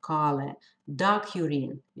black color, dark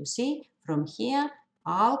urine. You see, from here,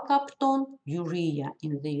 alkapton, urea.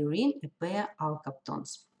 In the urine appear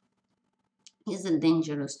alkaptons. Is it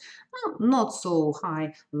dangerous? No, not so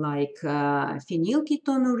high like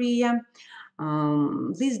phenylketonuria.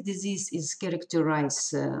 This disease is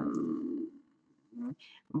characterized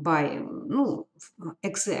by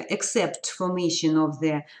except formation of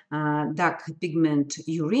the dark pigment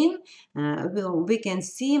urine. We can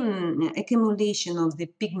see accumulation of the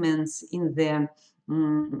pigments in the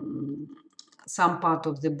some part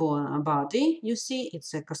of the body. You see,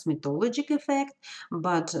 it's a cosmetologic effect,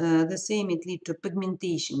 but the same it lead to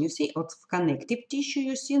pigmentation. You see, of connective tissue.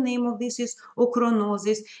 You see, name of this is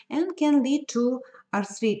ochronosis, and can lead to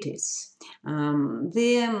arthritis.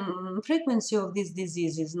 The frequency of this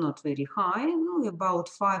disease is not very high, about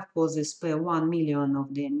 5 causes per 1 million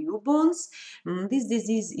of the newborns. This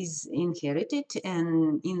disease is inherited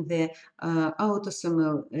and in the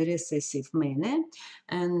autosomal recessive manner,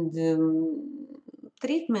 and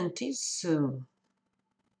treatment is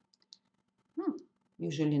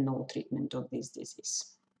usually no treatment of this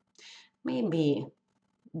disease. Maybe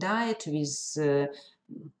diet with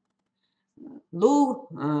low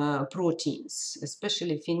proteins,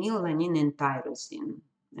 especially phenylalanine and tyrosine,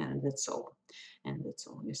 and that's all. And that's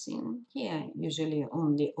all. You see here, usually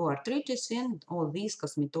only arthritis and all these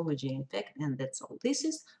cosmetology effect, and that's all. This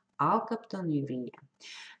is alkaptonuria.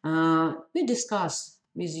 We discussed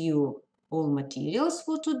with you all materials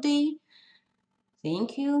for today.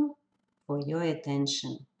 Thank you for your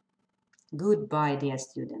attention. Goodbye, dear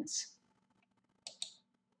students.